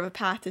favor of a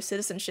path to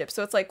citizenship.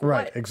 So it's like,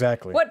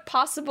 exactly. What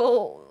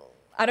possible,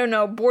 I don't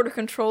know, border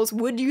controls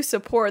would you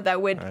support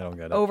that would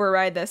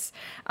override this?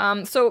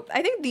 So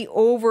I think the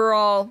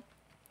overall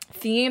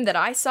theme that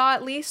I saw,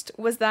 at least,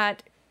 was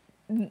that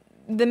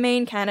the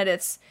main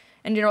candidates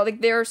in general,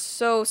 they're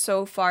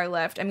so far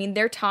left. I mean,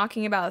 they're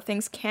talking about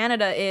things.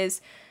 Canada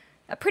is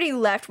a pretty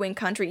left-wing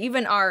country.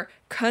 Even our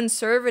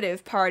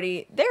Conservative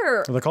Party,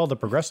 they're called the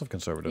Progressive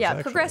Conservatives. Yeah,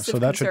 actually. Progressive. So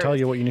that should tell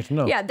you what you need to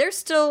know. Yeah, they're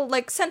still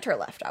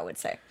center-left, I would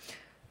say.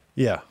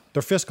 Yeah,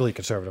 they're fiscally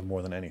conservative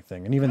more than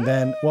anything. And even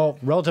then, well,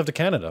 relative to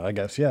Canada, I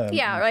guess, yeah.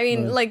 Yeah, I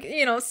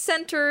mean,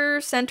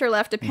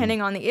 center-left,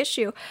 depending on the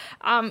issue.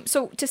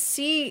 So to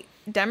see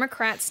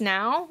Democrats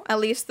now, at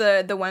least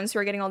the ones who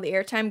are getting all the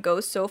airtime, go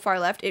so far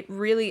left, it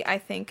really, I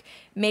think,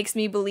 makes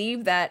me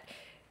believe that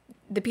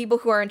the people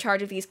who are in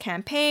charge of these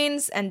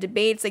campaigns and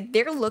debates,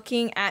 they're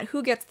looking at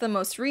who gets the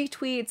most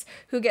retweets,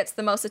 who gets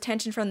the most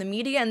attention from the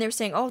media, and they're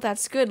saying, oh,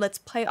 that's good, let's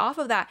play off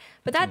of that.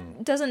 But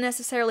that doesn't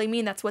necessarily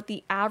mean that's what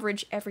the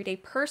average everyday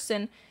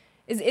person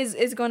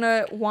is going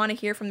to want to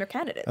hear from their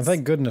candidates. And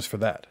thank goodness for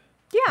that.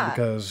 Yeah.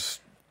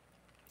 Because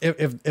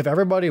if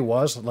everybody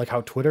was like how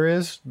Twitter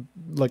is,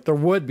 there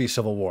would be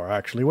civil war,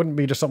 actually. It wouldn't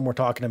be just something we're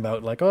talking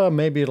about,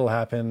 maybe it'll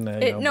happen.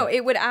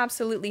 It would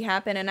absolutely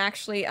happen. And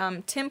actually,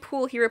 Tim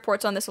Pool, he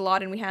reports on this a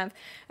lot, and we have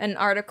an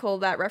article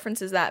that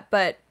references that.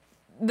 But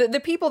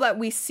the people that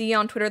we see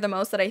on Twitter the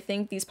most that I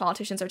think these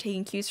politicians are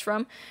taking cues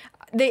from,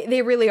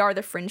 they really are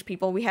the fringe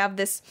people. We have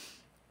this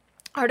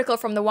article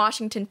from the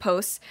Washington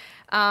Post,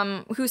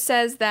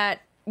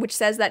 which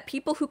says that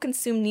people who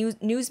consume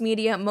news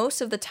media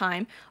most of the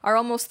time are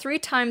almost 3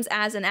 times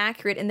as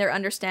inaccurate in their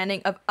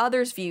understanding of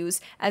others' views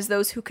as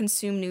those who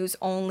consume news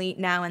only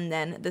now and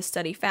then, the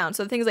study found.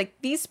 So the thing is,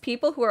 these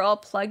people who are all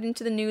plugged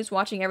into the news,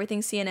 watching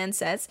everything CNN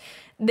says,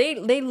 they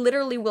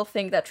literally will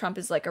think that Trump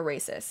is a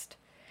racist.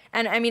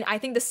 And I mean, I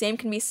think the same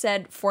can be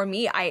said for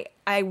me.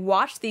 I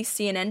watch these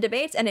CNN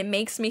debates, and it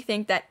makes me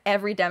think that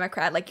every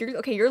Democrat, like,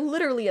 you're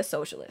literally a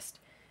socialist.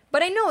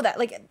 But I know that,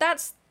 like,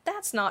 that's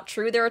not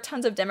true. There are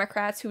tons of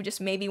Democrats who just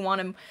maybe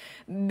want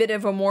a bit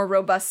of a more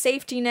robust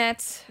safety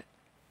net,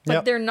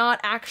 but they're not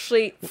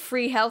actually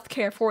free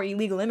healthcare for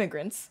illegal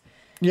immigrants.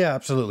 Yeah,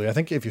 absolutely. I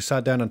think if you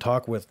sat down and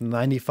talked with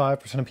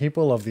 95% of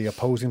people of the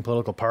opposing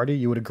political party,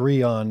 you would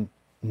agree on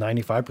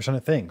 95%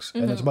 of things.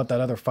 And it's about that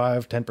other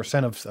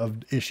 5-10%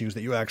 of issues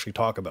that you actually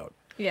talk about.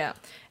 Yeah.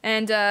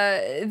 And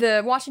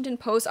the Washington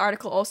Post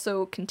article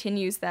also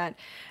continues that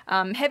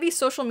heavy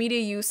social media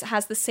use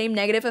has the same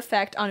negative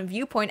effect on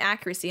viewpoint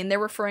accuracy. And they're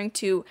referring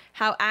to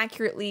how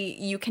accurately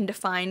you can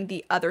define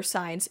the other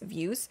side's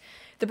views.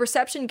 The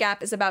perception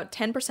gap is about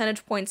 10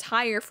 percentage points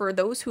higher for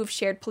those who have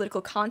shared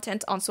political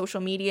content on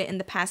social media in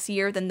the past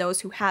year than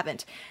those who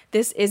haven't.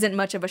 This isn't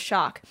much of a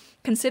shock.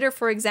 Consider,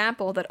 for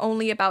example, that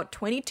only about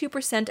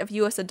 22% of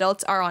US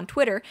adults are on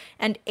Twitter,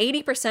 and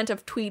 80%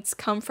 of tweets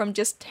come from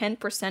just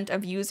 10%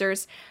 of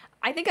users.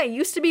 I think I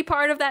used to be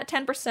part of that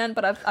 10%,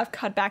 but I've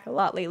cut back a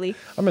lot lately.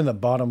 I'm in the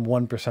bottom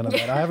 1% of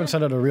that. I haven't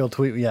sent out a real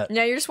tweet yet.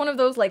 Yeah, you're just one of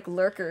those like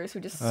lurkers who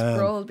just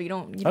scroll, but you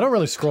don't. I don't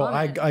really scroll.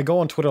 I go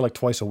on Twitter like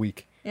twice a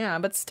week. Yeah,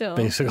 but still,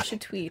 basically, you should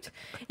tweet.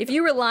 If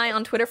you rely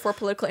on Twitter for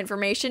political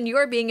information, you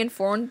are being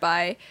informed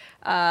by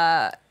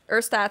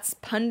Erstat's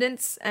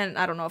pundits, and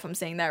I don't know if I'm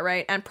saying that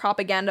right, and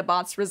propaganda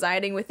bots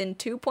residing within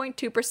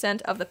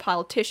 2.2% of the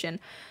population.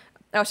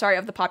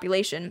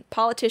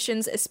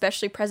 Politicians,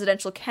 especially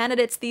presidential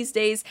candidates these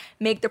days,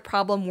 make the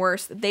problem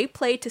worse. They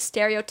play to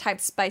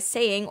stereotypes by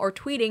saying or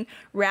tweeting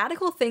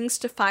radical things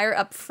to fire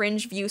up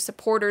fringe view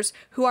supporters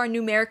who are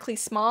numerically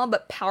small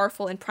but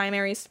powerful in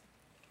primaries.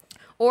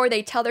 Or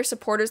they tell their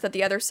supporters that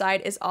the other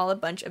side is all a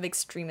bunch of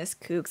extremist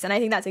kooks. And I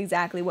think that's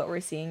exactly what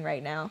we're seeing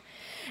right now.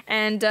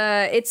 And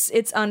it's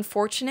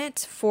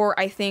unfortunate for,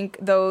 I think,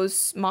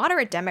 those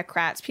moderate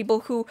Democrats, people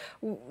who,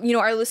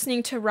 are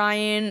listening to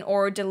Ryan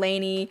or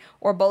Delaney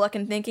or Bullock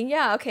and thinking,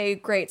 yeah, okay,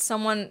 great,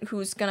 someone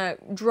who's going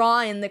to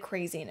draw in the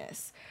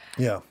craziness.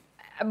 Yeah.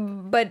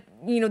 But,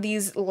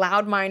 these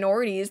loud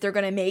minorities, they're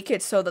going to make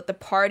it so that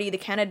the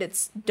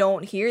candidates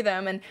don't hear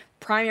them. And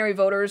primary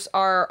voters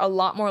are a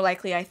lot more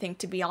likely, I think,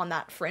 to be on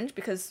that fringe,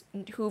 because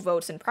who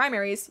votes in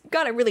primaries? You've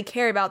got to really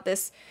care about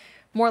this.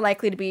 More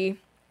likely to be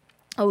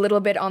a little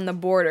bit on the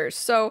borders.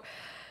 So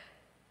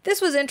this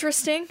was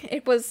interesting.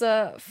 It was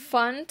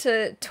fun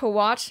to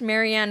watch.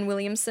 Marianne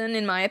Williamson,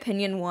 in my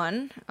opinion,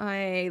 won.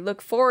 I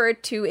look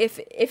forward to, if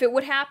it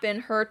would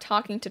happen, her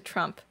talking to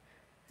Trump.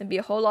 There'd be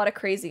a whole lot of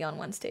crazy on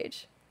one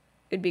stage.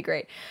 It'd be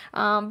great.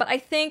 But I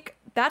think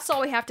that's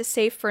all we have to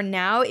say for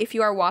now. If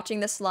you are watching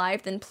this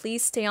live, then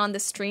please stay on the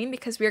stream,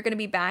 because we're going to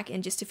be back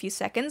in just a few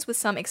seconds with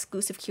some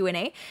exclusive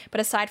Q&A.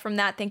 But aside from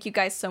that, thank you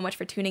guys so much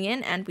for tuning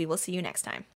in, and we will see you next time.